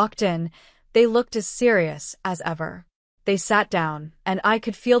 walked in, they looked as serious as ever. They sat down, and I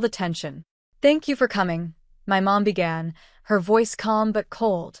could feel the tension. Thank you for coming, my mom began, her voice calm but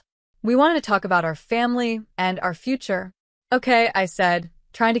cold. We wanted to talk about our family and our future. Okay, I said,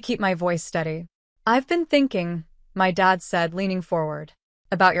 trying to keep my voice steady. I've been thinking, my dad said, leaning forward,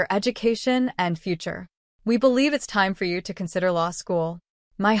 about your education and future. We believe it's time for you to consider law school.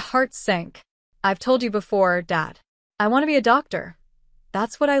 My heart sank. I've told you before, Dad. I want to be a doctor.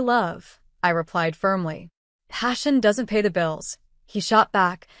 That's what I love, I replied firmly. Passion doesn't pay the bills. He shot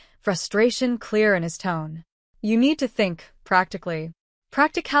back, frustration clear in his tone. You need to think practically.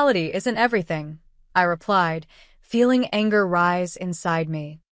 Practicality isn't everything, I replied, feeling anger rise inside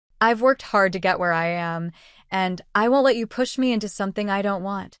me. I've worked hard to get where I am, and I won't let you push me into something I don't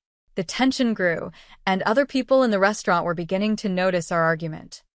want. The tension grew, and other people in the restaurant were beginning to notice our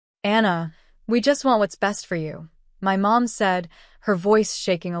argument. Anna, we just want what's best for you, my mom said, her voice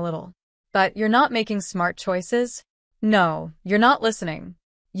shaking a little. But you're not making smart choices? No, you're not listening.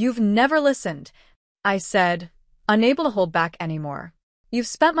 You've never listened, I said, unable to hold back anymore. You've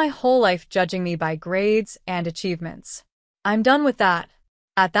spent my whole life judging me by grades and achievements. I'm done with that.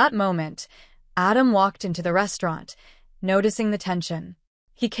 At that moment, Adam walked into the restaurant, noticing the tension.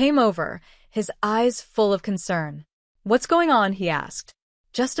 He came over, his eyes full of concern. What's going on? He asked.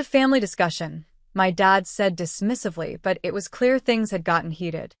 Just a family discussion, my dad said dismissively, but it was clear things had gotten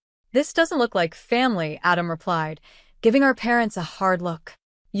heated. This doesn't look like family, Adam replied, giving our parents a hard look.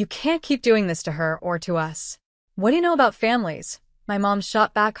 You can't keep doing this to her or to us. What do you know about families? My mom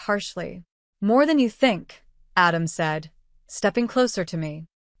shot back harshly. More than you think, Adam said, stepping closer to me.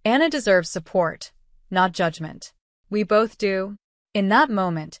 Anna deserves support, not judgment. We both do. In that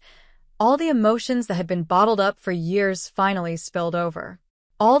moment, all the emotions that had been bottled up for years finally spilled over.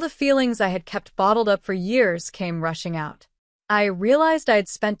 All the feelings I had kept bottled up for years came rushing out. I realized I had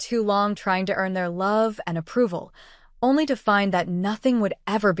spent too long trying to earn their love and approval, only to find that nothing would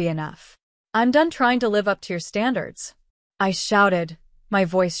ever be enough. I'm done trying to live up to your standards, I shouted, my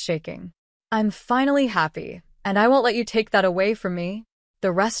voice shaking. I'm finally happy, and I won't let you take that away from me.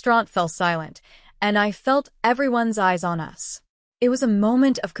 The restaurant fell silent, and I felt everyone's eyes on us. It was a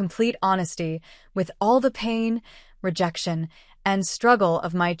moment of complete honesty, with all the pain, rejection, and struggle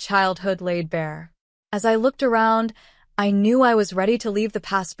of my childhood laid bare. As I looked around, I knew I was ready to leave the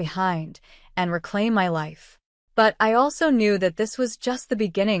past behind and reclaim my life. But I also knew that this was just the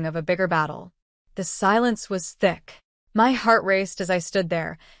beginning of a bigger battle. The silence was thick. My heart raced as I stood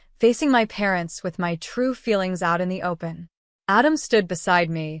there, facing my parents with my true feelings out in the open. Adam stood beside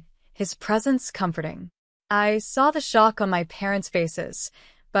me, his presence comforting. I saw the shock on my parents' faces,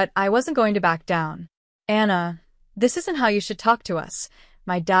 but I wasn't going to back down. Anna, this isn't how you should talk to us,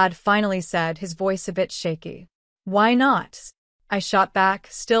 my dad finally said, his voice a bit shaky. Why not? I shot back,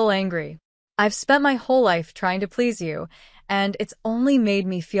 still angry. I've spent my whole life trying to please you, and it's only made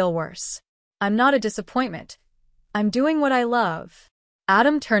me feel worse. I'm not a disappointment. I'm doing what I love.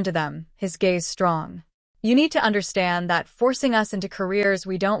 Adam turned to them, his gaze strong. You need to understand that forcing us into careers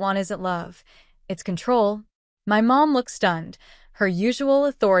we don't want isn't love. It's control. My mom looked stunned, her usual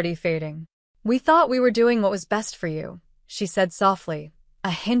authority fading. "We thought we were doing what was best for you," she said softly, a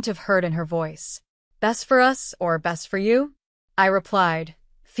hint of hurt in her voice. "Best for us or best for you?" I replied,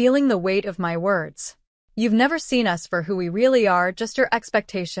 feeling the weight of my words. "You've never seen us for who we really are, just your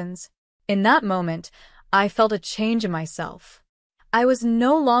expectations." In that moment, I felt a change in myself. I was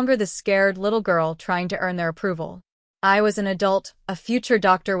no longer the scared little girl trying to earn their approval. I was an adult, a future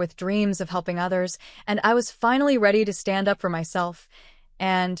doctor with dreams of helping others, and I was finally ready to stand up for myself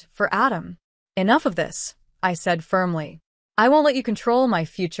and for Adam. "Enough of this," I said firmly. "I won't let you control my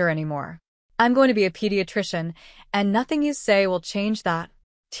future anymore. I'm going to be a pediatrician, and nothing you say will change that."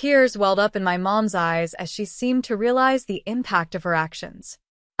 Tears welled up in my mom's eyes as she seemed to realize the impact of her actions.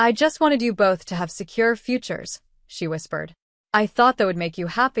 "I just wanted you both to have secure futures," she whispered. "I thought that would make you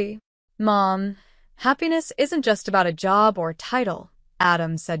happy." "Mom, happiness isn't just about a job or title,"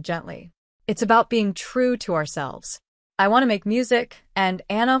 Adam said gently. "It's about being true to ourselves. I want to make music, and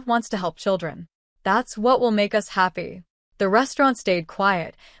Anna wants to help children. That's what will make us happy." The restaurant stayed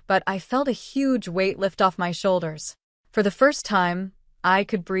quiet, but I felt a huge weight lift off my shoulders. For the first time, I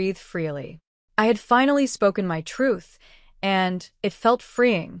could breathe freely. I had finally spoken my truth, and it felt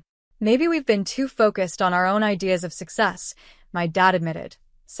freeing. "Maybe we've been too focused on our own ideas of success," my dad admitted,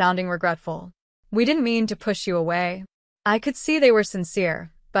 sounding regretful. "We didn't mean to push you away." I could see they were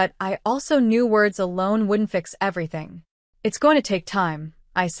sincere, but I also knew words alone wouldn't fix everything. "It's going to take time,"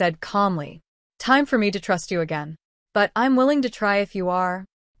 I said calmly. "Time for me to trust you again. But I'm willing to try if you are."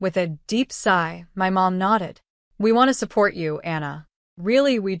 With a deep sigh, my mom nodded. "We want to support you, Anna.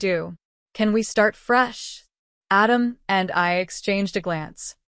 Really, we do. Can we start fresh?" Adam and I exchanged a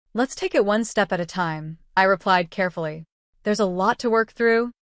glance. "Let's take it one step at a time," I replied carefully. "There's a lot to work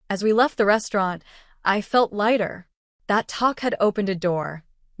through." As we left the restaurant, I felt lighter. That talk had opened a door,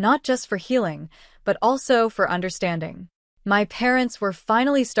 not just for healing, but also for understanding. My parents were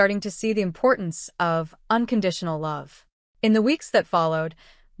finally starting to see the importance of unconditional love. In the weeks that followed,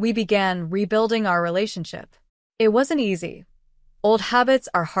 we began rebuilding our relationship. It wasn't easy. Old habits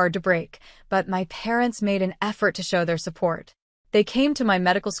are hard to break, but my parents made an effort to show their support. They came to my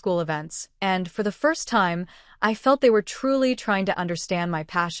medical school events, and for the first time, I felt they were truly trying to understand my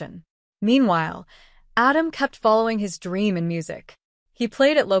passion. Meanwhile, Adam kept following his dream in music. He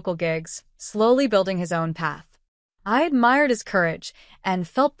played at local gigs, slowly building his own path. I admired his courage and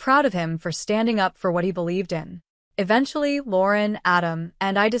felt proud of him for standing up for what he believed in. Eventually, Lauren, Adam,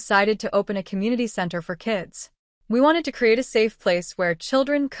 and I decided to open a community center for kids. We wanted to create a safe place where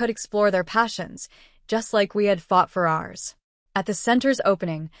children could explore their passions, just like we had fought for ours. At the center's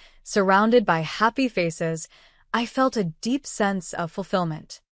opening, surrounded by happy faces, I felt a deep sense of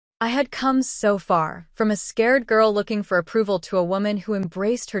fulfillment. I had come so far, from a scared girl looking for approval to a woman who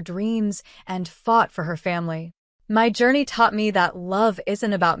embraced her dreams and fought for her family. My journey taught me that love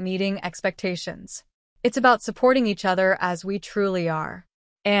isn't about meeting expectations. It's about supporting each other as we truly are.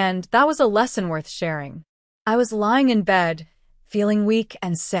 And that was a lesson worth sharing. I was lying in bed, feeling weak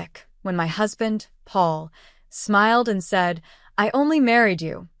and sick, when my husband, Paul, smiled and said, "I only married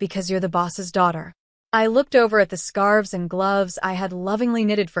you because you're the boss's daughter." I looked over at the scarves and gloves I had lovingly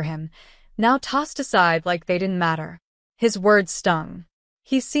knitted for him, now tossed aside like they didn't matter. His words stung.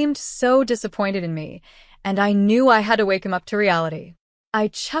 He seemed so disappointed in me, and I knew I had to wake him up to reality. I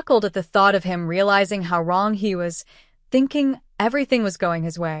chuckled at the thought of him realizing how wrong he was, thinking everything was going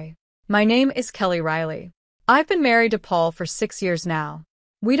his way. My name is Kelly Riley. I've been married to Paul for 6 years now.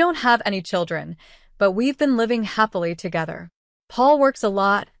 We don't have any children, but we've been living happily together. Paul works a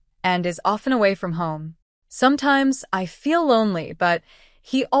lot and is often away from home. Sometimes I feel lonely, but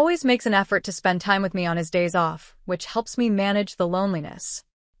he always makes an effort to spend time with me on his days off, which helps me manage the loneliness.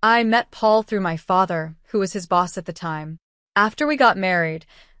 I met Paul through my father, who was his boss at the time. After we got married,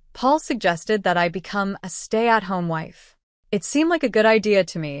 Paul suggested that I become a stay-at-home wife. It seemed like a good idea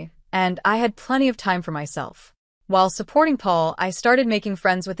to me, and I had plenty of time for myself. While supporting Paul, I started making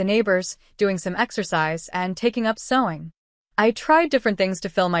friends with the neighbors, doing some exercise, and taking up sewing. I tried different things to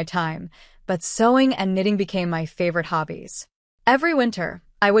fill my time, but sewing and knitting became my favorite hobbies. Every winter,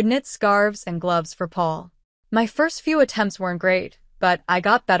 I would knit scarves and gloves for Paul. My first few attempts weren't great, but I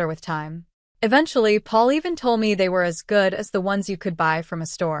got better with time. Eventually, Paul even told me they were as good as the ones you could buy from a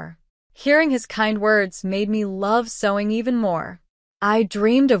store. Hearing his kind words made me love sewing even more. I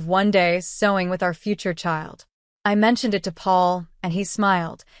dreamed of one day sewing with our future child. I mentioned it to Paul, and he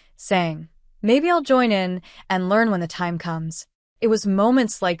smiled, saying, "Maybe I'll join in and learn when the time comes." It was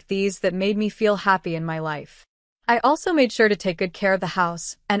moments like these that made me feel happy in my life. I also made sure to take good care of the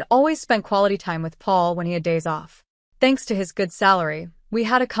house and always spent quality time with Paul when he had days off. Thanks to his good salary, We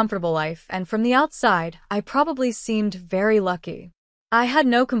had a comfortable life, and from the outside, I probably seemed very lucky. I had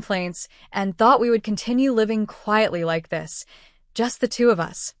no complaints and thought we would continue living quietly like this, just the two of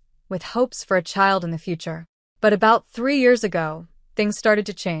us, with hopes for a child in the future. But about 3 years ago, things started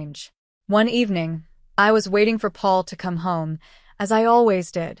to change. One evening, I was waiting for Paul to come home, as I always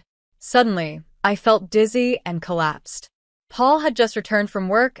did. Suddenly, I felt dizzy and collapsed. Paul had just returned from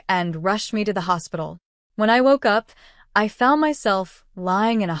work and rushed me to the hospital. When I woke up, I found myself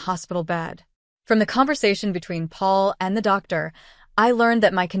lying in a hospital bed. From the conversation between Paul and the doctor, I learned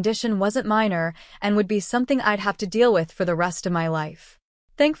that my condition wasn't minor and would be something I'd have to deal with for the rest of my life.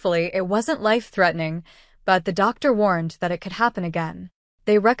 Thankfully, it wasn't life-threatening, but the doctor warned that it could happen again.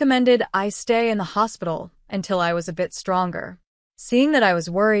 They recommended I stay in the hospital until I was a bit stronger. Seeing that I was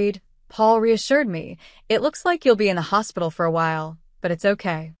worried, Paul reassured me, "It looks like you'll be in the hospital for a while, but it's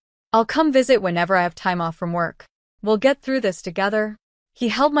okay. I'll come visit whenever I have time off from work. We'll get through this together." He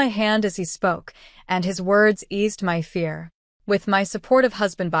held my hand as he spoke, and his words eased my fear. With my supportive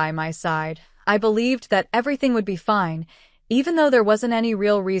husband by my side, I believed that everything would be fine, even though there wasn't any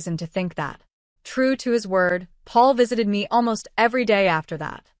real reason to think that. True to his word, Paul visited me almost every day after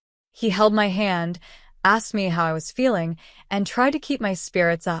that. He held my hand, asked me how I was feeling, and tried to keep my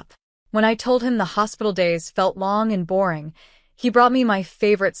spirits up. When I told him the hospital days felt long and boring, he brought me my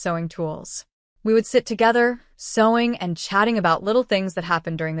favorite sewing tools. We would sit together, sewing and chatting about little things that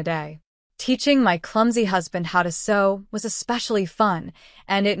happened during the day. Teaching my clumsy husband how to sew was especially fun,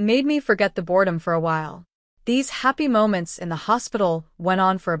 and it made me forget the boredom for a while. These happy moments in the hospital went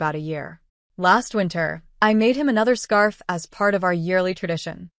on for about a year. Last winter, I made him another scarf as part of our yearly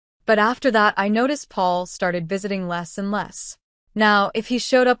tradition. But after that, I noticed Paul started visiting less and less. Now, if he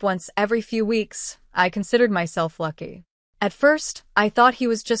showed up once every few weeks, I considered myself lucky. At first, I thought he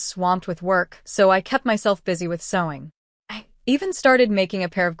was just swamped with work, so I kept myself busy with sewing. I even started making a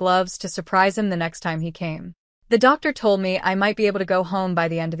pair of gloves to surprise him the next time he came. The doctor told me I might be able to go home by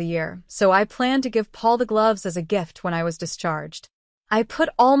the end of the year, so I planned to give Paul the gloves as a gift when I was discharged. I put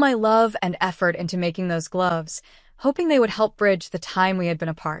all my love and effort into making those gloves, hoping they would help bridge the time we had been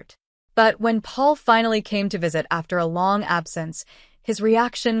apart. But when Paul finally came to visit after a long absence, his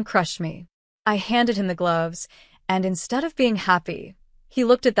reaction crushed me. I handed him the gloves, and instead of being happy, he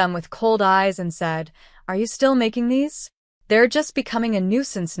looked at them with cold eyes and said, "Are you still making these? They're just becoming a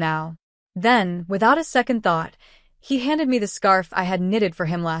nuisance now." Then, without a second thought, he handed me the scarf I had knitted for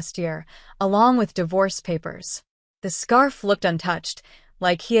him last year, along with divorce papers. The scarf looked untouched,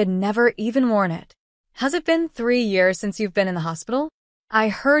 like he had never even worn it. "Has it been 3 years since you've been in the hospital? I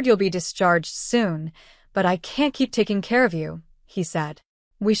heard you'll be discharged soon, but I can't keep taking care of you," he said.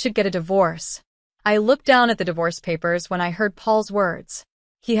 "We should get a divorce." I looked down at the divorce papers when I heard Paul's words.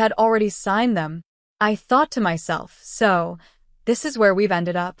 He had already signed them. I thought to myself, so, this is where we've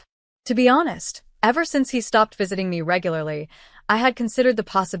ended up. To be honest, ever since he stopped visiting me regularly, I had considered the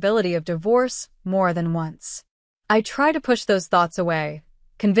possibility of divorce more than once. I tried to push those thoughts away,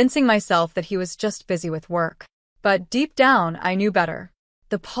 convincing myself that he was just busy with work. But deep down, I knew better.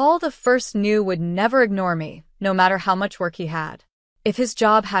 The Paul the First knew would never ignore me, no matter how much work he had. If his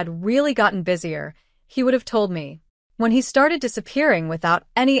job had really gotten busier, he would have told me. When he started disappearing without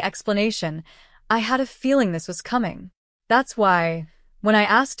any explanation, I had a feeling this was coming. That's why, when I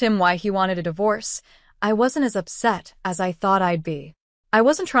asked him why he wanted a divorce, I wasn't as upset as I thought I'd be. I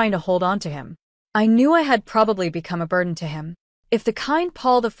wasn't trying to hold on to him. I knew I had probably become a burden to him. If the kind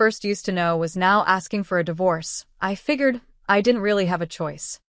Paul the First used to know was now asking for a divorce, I figured I didn't really have a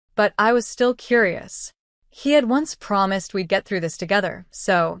choice. But I was still curious. He had once promised we'd get through this together,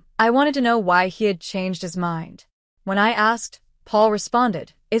 so I wanted to know why he had changed his mind. When I asked, Paul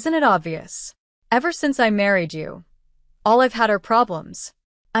responded, "Isn't it obvious? Ever since I married you, all I've had are problems.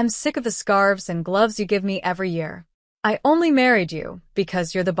 I'm sick of the scarves and gloves you give me every year. I only married you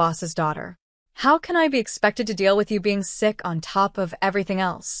because you're the boss's daughter. How can I be expected to deal with you being sick on top of everything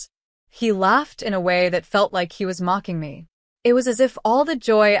else?" He laughed in a way that felt like he was mocking me. It was as if all the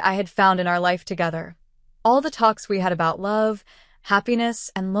joy I had found in our life together, all the talks we had about love,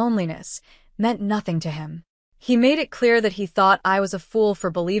 happiness, and loneliness, meant nothing to him. He made it clear that he thought I was a fool for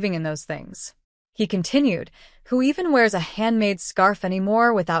believing in those things. He continued, "Who even wears a handmade scarf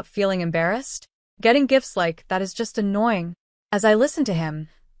anymore without feeling embarrassed? Getting gifts like that is just annoying." As I listened to him,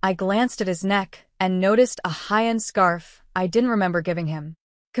 I glanced at his neck and noticed a high-end scarf I didn't remember giving him.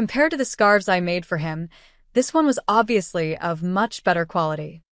 Compared to the scarves I made for him, this one was obviously of much better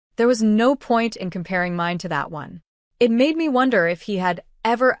quality. There was no point in comparing mine to that one. It made me wonder if he had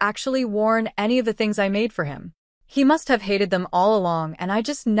ever actually worn any of the things I made for him. He must have hated them all along, and I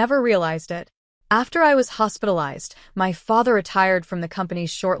just never realized it. After I was hospitalized, my father retired from the company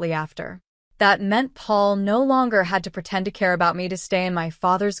shortly after. That meant Paul no longer had to pretend to care about me to stay in my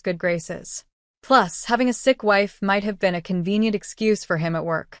father's good graces. Plus, having a sick wife might have been a convenient excuse for him at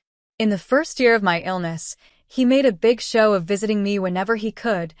work. In the first year of my illness, he made a big show of visiting me whenever he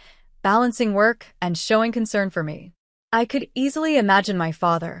could, balancing work and showing concern for me. I could easily imagine my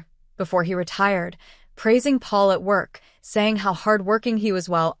father, before he retired, praising Paul at work, saying how hardworking he was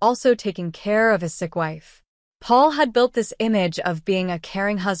while also taking care of his sick wife. Paul had built this image of being a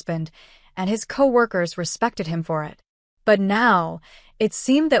caring husband, and his co-workers respected him for it. But now, it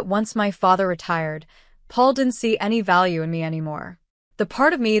seemed that once my father retired, Paul didn't see any value in me anymore. The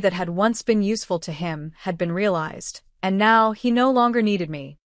part of me that had once been useful to him had been realized, and now he no longer needed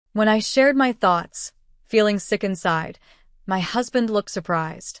me. When I shared my thoughts, feeling sick inside, my husband looked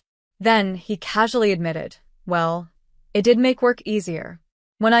surprised. Then he casually admitted, "Well, it did make work easier.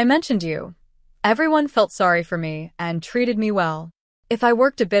 When I mentioned you, everyone felt sorry for me and treated me well. If I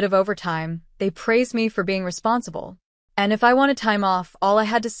worked a bit of overtime, they praised me for being responsible. And if I wanted time off, all I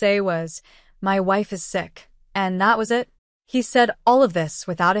had to say was, 'My wife is sick,' and that was it." He said all of this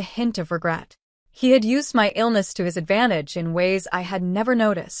without a hint of regret. He had used my illness to his advantage in ways I had never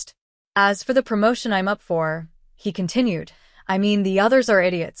noticed. As for the promotion I'm up for, he continued, "I mean, the others are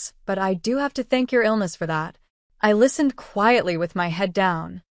idiots, but I do have to thank your illness for that." I listened quietly with my head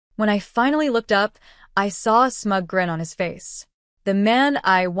down. When I finally looked up, I saw a smug grin on his face. The man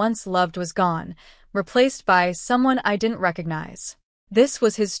I once loved was gone, replaced by someone I didn't recognize. This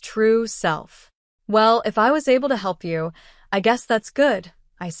was his true self. "Well, if I was able to help you, I guess that's good,"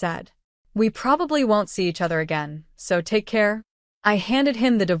 I said. "We probably won't see each other again, so take care." I handed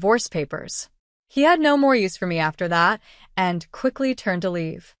him the divorce papers. He had no more use for me after that, and quickly turned to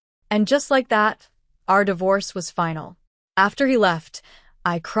leave. And just like that, our divorce was final. After he left,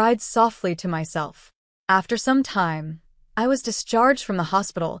 I cried softly to myself. After some time, I was discharged from the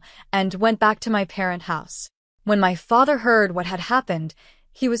hospital and went back to my parent house. When my father heard what had happened,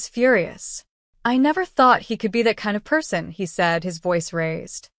 he was furious. "I never thought he could be that kind of person," he said, his voice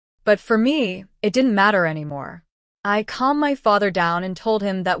raised. But for me, it didn't matter anymore. I calmed my father down and told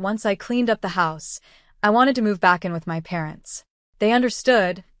him that once I cleaned up the house, I wanted to move back in with my parents. They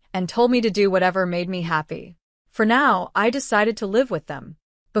understood and told me to do whatever made me happy. For now, I decided to live with them.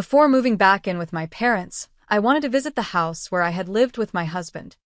 Before moving back in with my parents, I wanted to visit the house where I had lived with my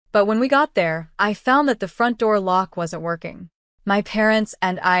husband. But when we got there, I found that the front door lock wasn't working. My parents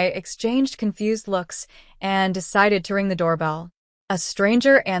and I exchanged confused looks and decided to ring the doorbell. A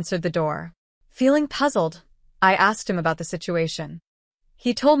stranger answered the door. Feeling puzzled, I asked him about the situation.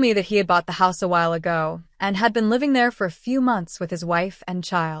 He told me that he had bought the house a while ago and had been living there for a few months with his wife and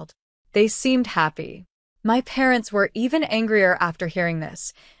child. They seemed happy. My parents were even angrier after hearing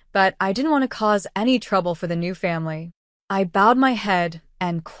this, but I didn't want to cause any trouble for the new family. I bowed my head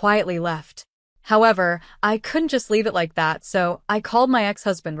and quietly left. However, I couldn't just leave it like that, so I called my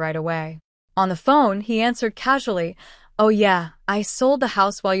ex-husband right away. On the phone, he answered casually, "Oh yeah, I sold the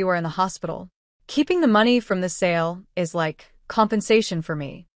house while you were in the hospital. Keeping the money from the sale is like compensation for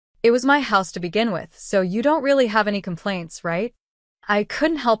me. It was my house to begin with, so you don't really have any complaints, right?" I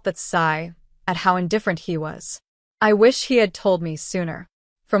couldn't help but sigh at how indifferent he was. I wish he had told me sooner.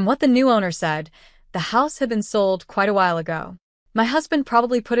 From what the new owner said, the house had been sold quite a while ago. My husband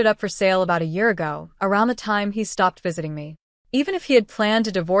probably put it up for sale about a year ago, around the time he stopped visiting me. Even if he had planned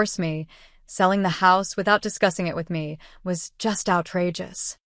to divorce me, selling the house without discussing it with me was just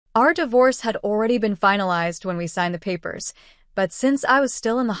outrageous. Our divorce had already been finalized when we signed the papers, but since I was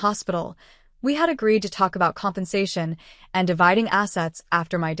still in the hospital, we had agreed to talk about compensation and dividing assets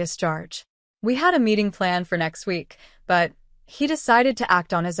after my discharge. We had a meeting planned for next week, but he decided to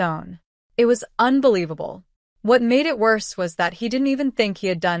act on his own. It was unbelievable. What made it worse was that he didn't even think he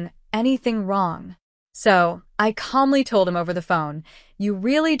had done anything wrong. So, I calmly told him over the phone, "You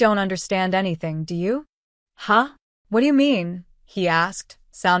really don't understand anything, do you?" "Huh? What do you mean?" he asked,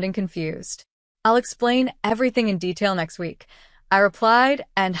 sounding confused. "I'll explain everything in detail next week," I replied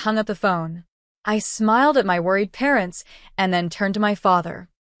and hung up the phone. I smiled at my worried parents and then turned to my father.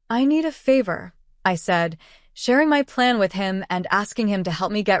 "I need a favor," I said, sharing my plan with him and asking him to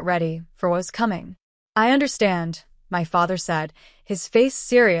help me get ready for what was coming. "I understand," my father said, his face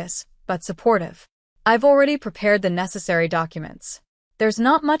serious but supportive. "I've already prepared the necessary documents. There's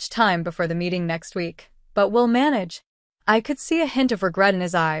not much time before the meeting next week, but we'll manage." I could see a hint of regret in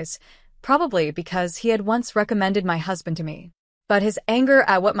his eyes, probably because he had once recommended my husband to me. But his anger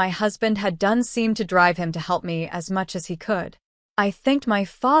at what my husband had done seemed to drive him to help me as much as he could. I thanked my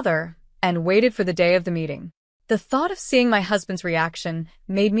father and waited for the day of the meeting. The thought of seeing my husband's reaction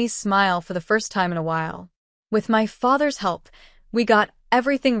made me smile for the first time in a while. With my father's help, we got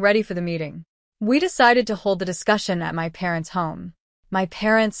everything ready for the meeting. We decided to hold the discussion at my parents' home. My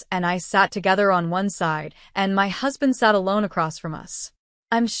parents and I sat together on one side, and my husband sat alone across from us.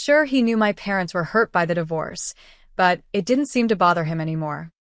 I'm sure he knew my parents were hurt by the divorce, but it didn't seem to bother him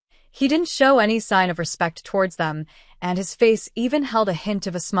anymore. He didn't show any sign of respect towards them, and his face even held a hint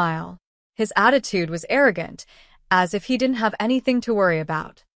of a smile. His attitude was arrogant, as if he didn't have anything to worry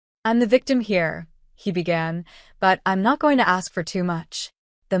about. "I'm the victim here," he began, "but I'm not going to ask for too much.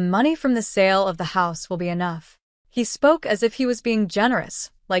 The money from the sale of the house will be enough." He spoke as if he was being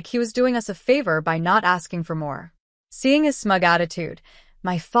generous, like he was doing us a favor by not asking for more. Seeing his smug attitude,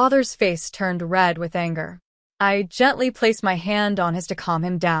 my father's face turned red with anger. I gently placed my hand on his to calm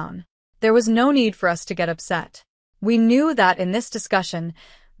him down. There was no need for us to get upset. We knew that in this discussion,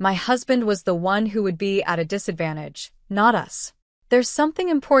 my husband was the one who would be at a disadvantage, not us. "There's something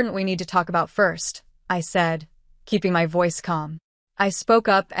important we need to talk about first," I said, keeping my voice calm. I spoke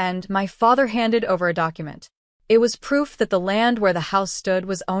up and my father handed over a document. It was proof that the land where the house stood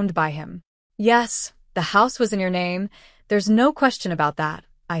was owned by him. "Yes, the house was in your name. There's no question about that,"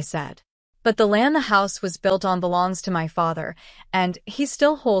 I said. "But the land the house was built on belongs to my father, and he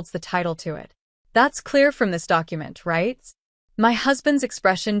still holds the title to it. That's clear from this document, right?" My husband's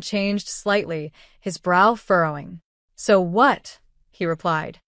expression changed slightly, his brow furrowing. "So what?" he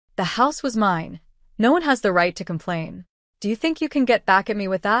replied. "The house was mine. No one has the right to complain. Do you think you can get back at me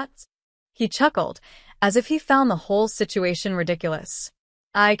with that?" He chuckled, as if he found the whole situation ridiculous.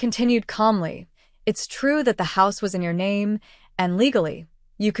 I continued calmly. "It's true that the house was in your name, and legally,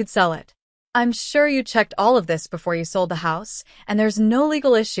 you could sell it. I'm sure you checked all of this before you sold the house, and there's no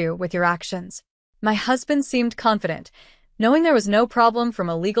legal issue with your actions." My husband seemed confident, knowing there was no problem from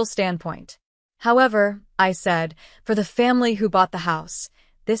a legal standpoint. "However," I said, "for the family who bought the house,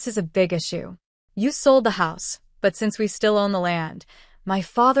 this is a big issue. You sold the house, but since we still own the land, my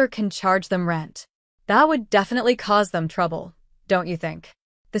father can charge them rent. That would definitely cause them trouble, don't you think?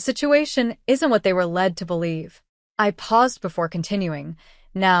 The situation isn't what they were led to believe." I paused before continuing.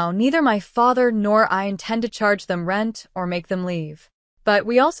 "Now, neither my father nor I intend to charge them rent or make them leave. But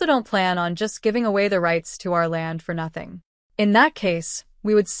we also don't plan on just giving away the rights to our land for nothing. In that case,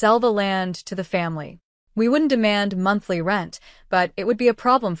 we would sell the land to the family. We wouldn't demand monthly rent, but it would be a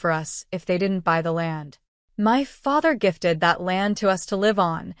problem for us if they didn't buy the land. My father gifted that land to us to live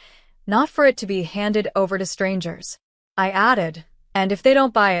on, not for it to be handed over to strangers." I added, "And if they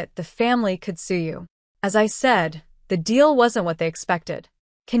don't buy it, the family could sue you." As I said, the deal wasn't what they expected.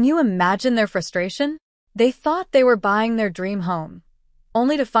 Can you imagine their frustration? They thought they were buying their dream home,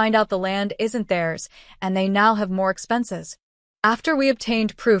 only to find out the land isn't theirs, and they now have more expenses. After we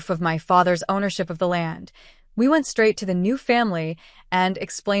obtained proof of my father's ownership of the land, we went straight to the new family and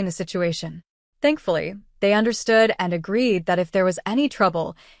explained the situation. Thankfully, they understood and agreed that if there was any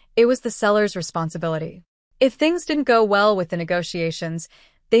trouble, it was the seller's responsibility. If things didn't go well with the negotiations,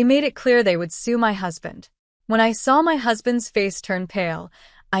 they made it clear they would sue my husband. When I saw my husband's face turn pale,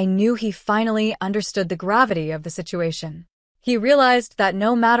 I knew he finally understood the gravity of the situation. He realized that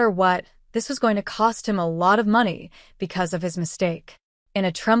no matter what, this was going to cost him a lot of money because of his mistake. In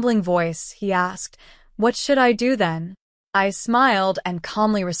a trembling voice, he asked, "What should I do then?" I smiled and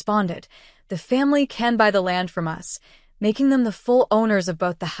calmly responded, "The family can buy the land from us, making them the full owners of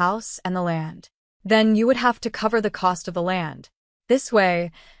both the house and the land. Then you would have to cover the cost of the land. This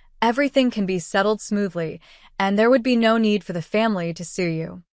way, everything can be settled smoothly, and there would be no need for the family to sue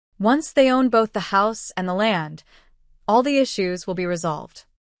you. Once they own both the house and the land, all the issues will be resolved.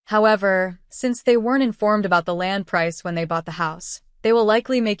 However, since they weren't informed about the land price when they bought the house, they will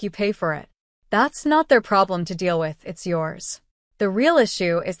likely make you pay for it. That's not their problem to deal with, it's yours. The real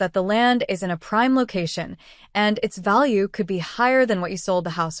issue is that the land is in a prime location, and its value could be higher than what you sold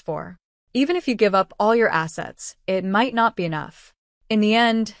the house for. Even if you give up all your assets, it might not be enough. In the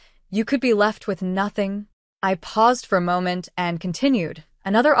end, you could be left with nothing." I paused for a moment and continued,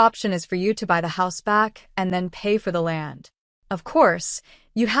 "Another option is for you to buy the house back and then pay for the land. Of course,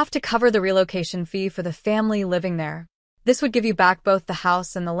 you have to cover the relocation fee for the family living there. This would give you back both the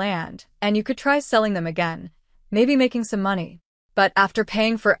house and the land, and you could try selling them again, maybe making some money. But after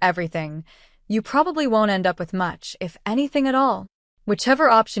paying for everything, you probably won't end up with much, if anything at all. Whichever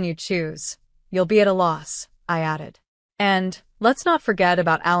option you choose, you'll be at a loss," I added. "And let's not forget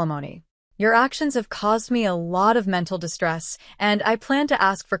about alimony. Your actions have caused me a lot of mental distress, and I plan to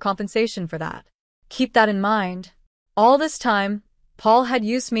ask for compensation for that. Keep that in mind." All this time, Paul had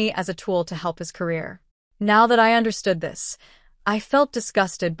used me as a tool to help his career. Now that I understood this, I felt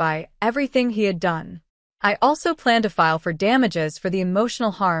disgusted by everything he had done. I also plan to file for damages for the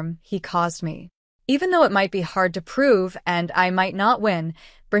emotional harm he caused me. Even though it might be hard to prove and I might not win,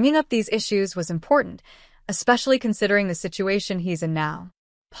 bringing up these issues was important, especially considering the situation he's in now.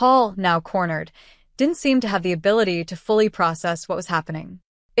 Paul, now cornered, didn't seem to have the ability to fully process what was happening.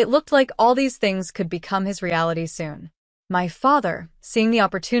 It looked like all these things could become his reality soon. My father, seeing the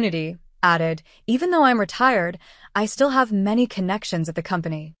opportunity, added, "Even though I'm retired, I still have many connections at the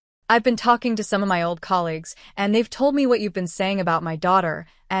company. I've been talking to some of my old colleagues, and they've told me what you've been saying about my daughter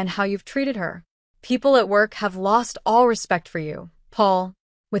and how you've treated her. People at work have lost all respect for you, Paul."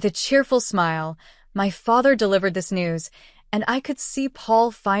 With a cheerful smile, my father delivered this news, and I could see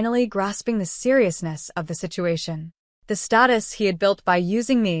Paul finally grasping the seriousness of the situation. The status he had built by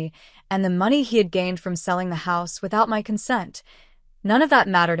using me and the money he had gained from selling the house without my consent, none of that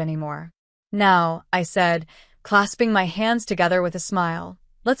mattered anymore. "Now," I said, clasping my hands together with a smile,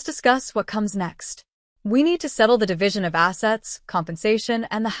 "let's discuss what comes next. We need to settle the division of assets, compensation,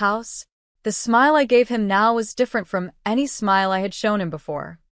 and the house." The smile I gave him now was different from any smile I had shown him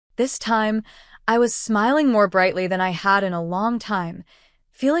before. This time, I was smiling more brightly than I had in a long time,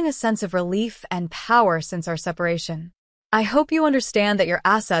 feeling a sense of relief and power since our separation. "I hope you understand that your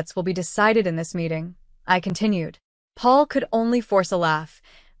assets will be decided in this meeting," I continued. Paul could only force a laugh,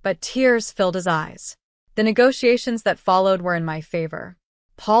 but tears filled his eyes. The negotiations that followed were in my favor.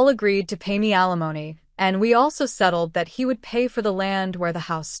 Paul agreed to pay me alimony, and we also settled that he would pay for the land where the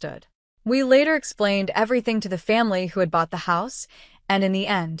house stood. We later explained everything to the family who had bought the house, and in the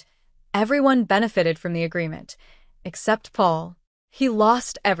end, everyone benefited from the agreement, except Paul. He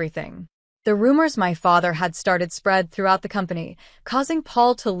lost everything. The rumors my father had started spread throughout the company, causing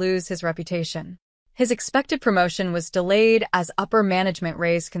Paul to lose his reputation. His expected promotion was delayed as upper management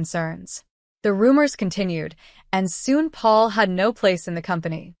raised concerns. The rumors continued, and soon Paul had no place in the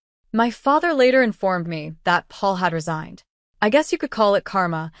company. My father later informed me that Paul had resigned. I guess you could call it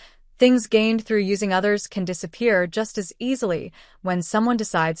karma. Things gained through using others can disappear just as easily when someone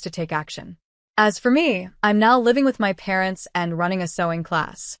decides to take action. As for me, I'm now living with my parents and running a sewing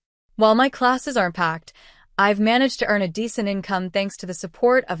class. While my classes aren't packed, I've managed to earn a decent income thanks to the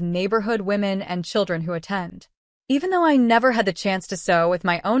support of neighborhood women and children who attend. Even though I never had the chance to sew with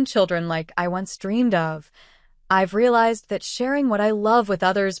my own children like I once dreamed of, I've realized that sharing what I love with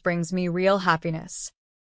others brings me real happiness.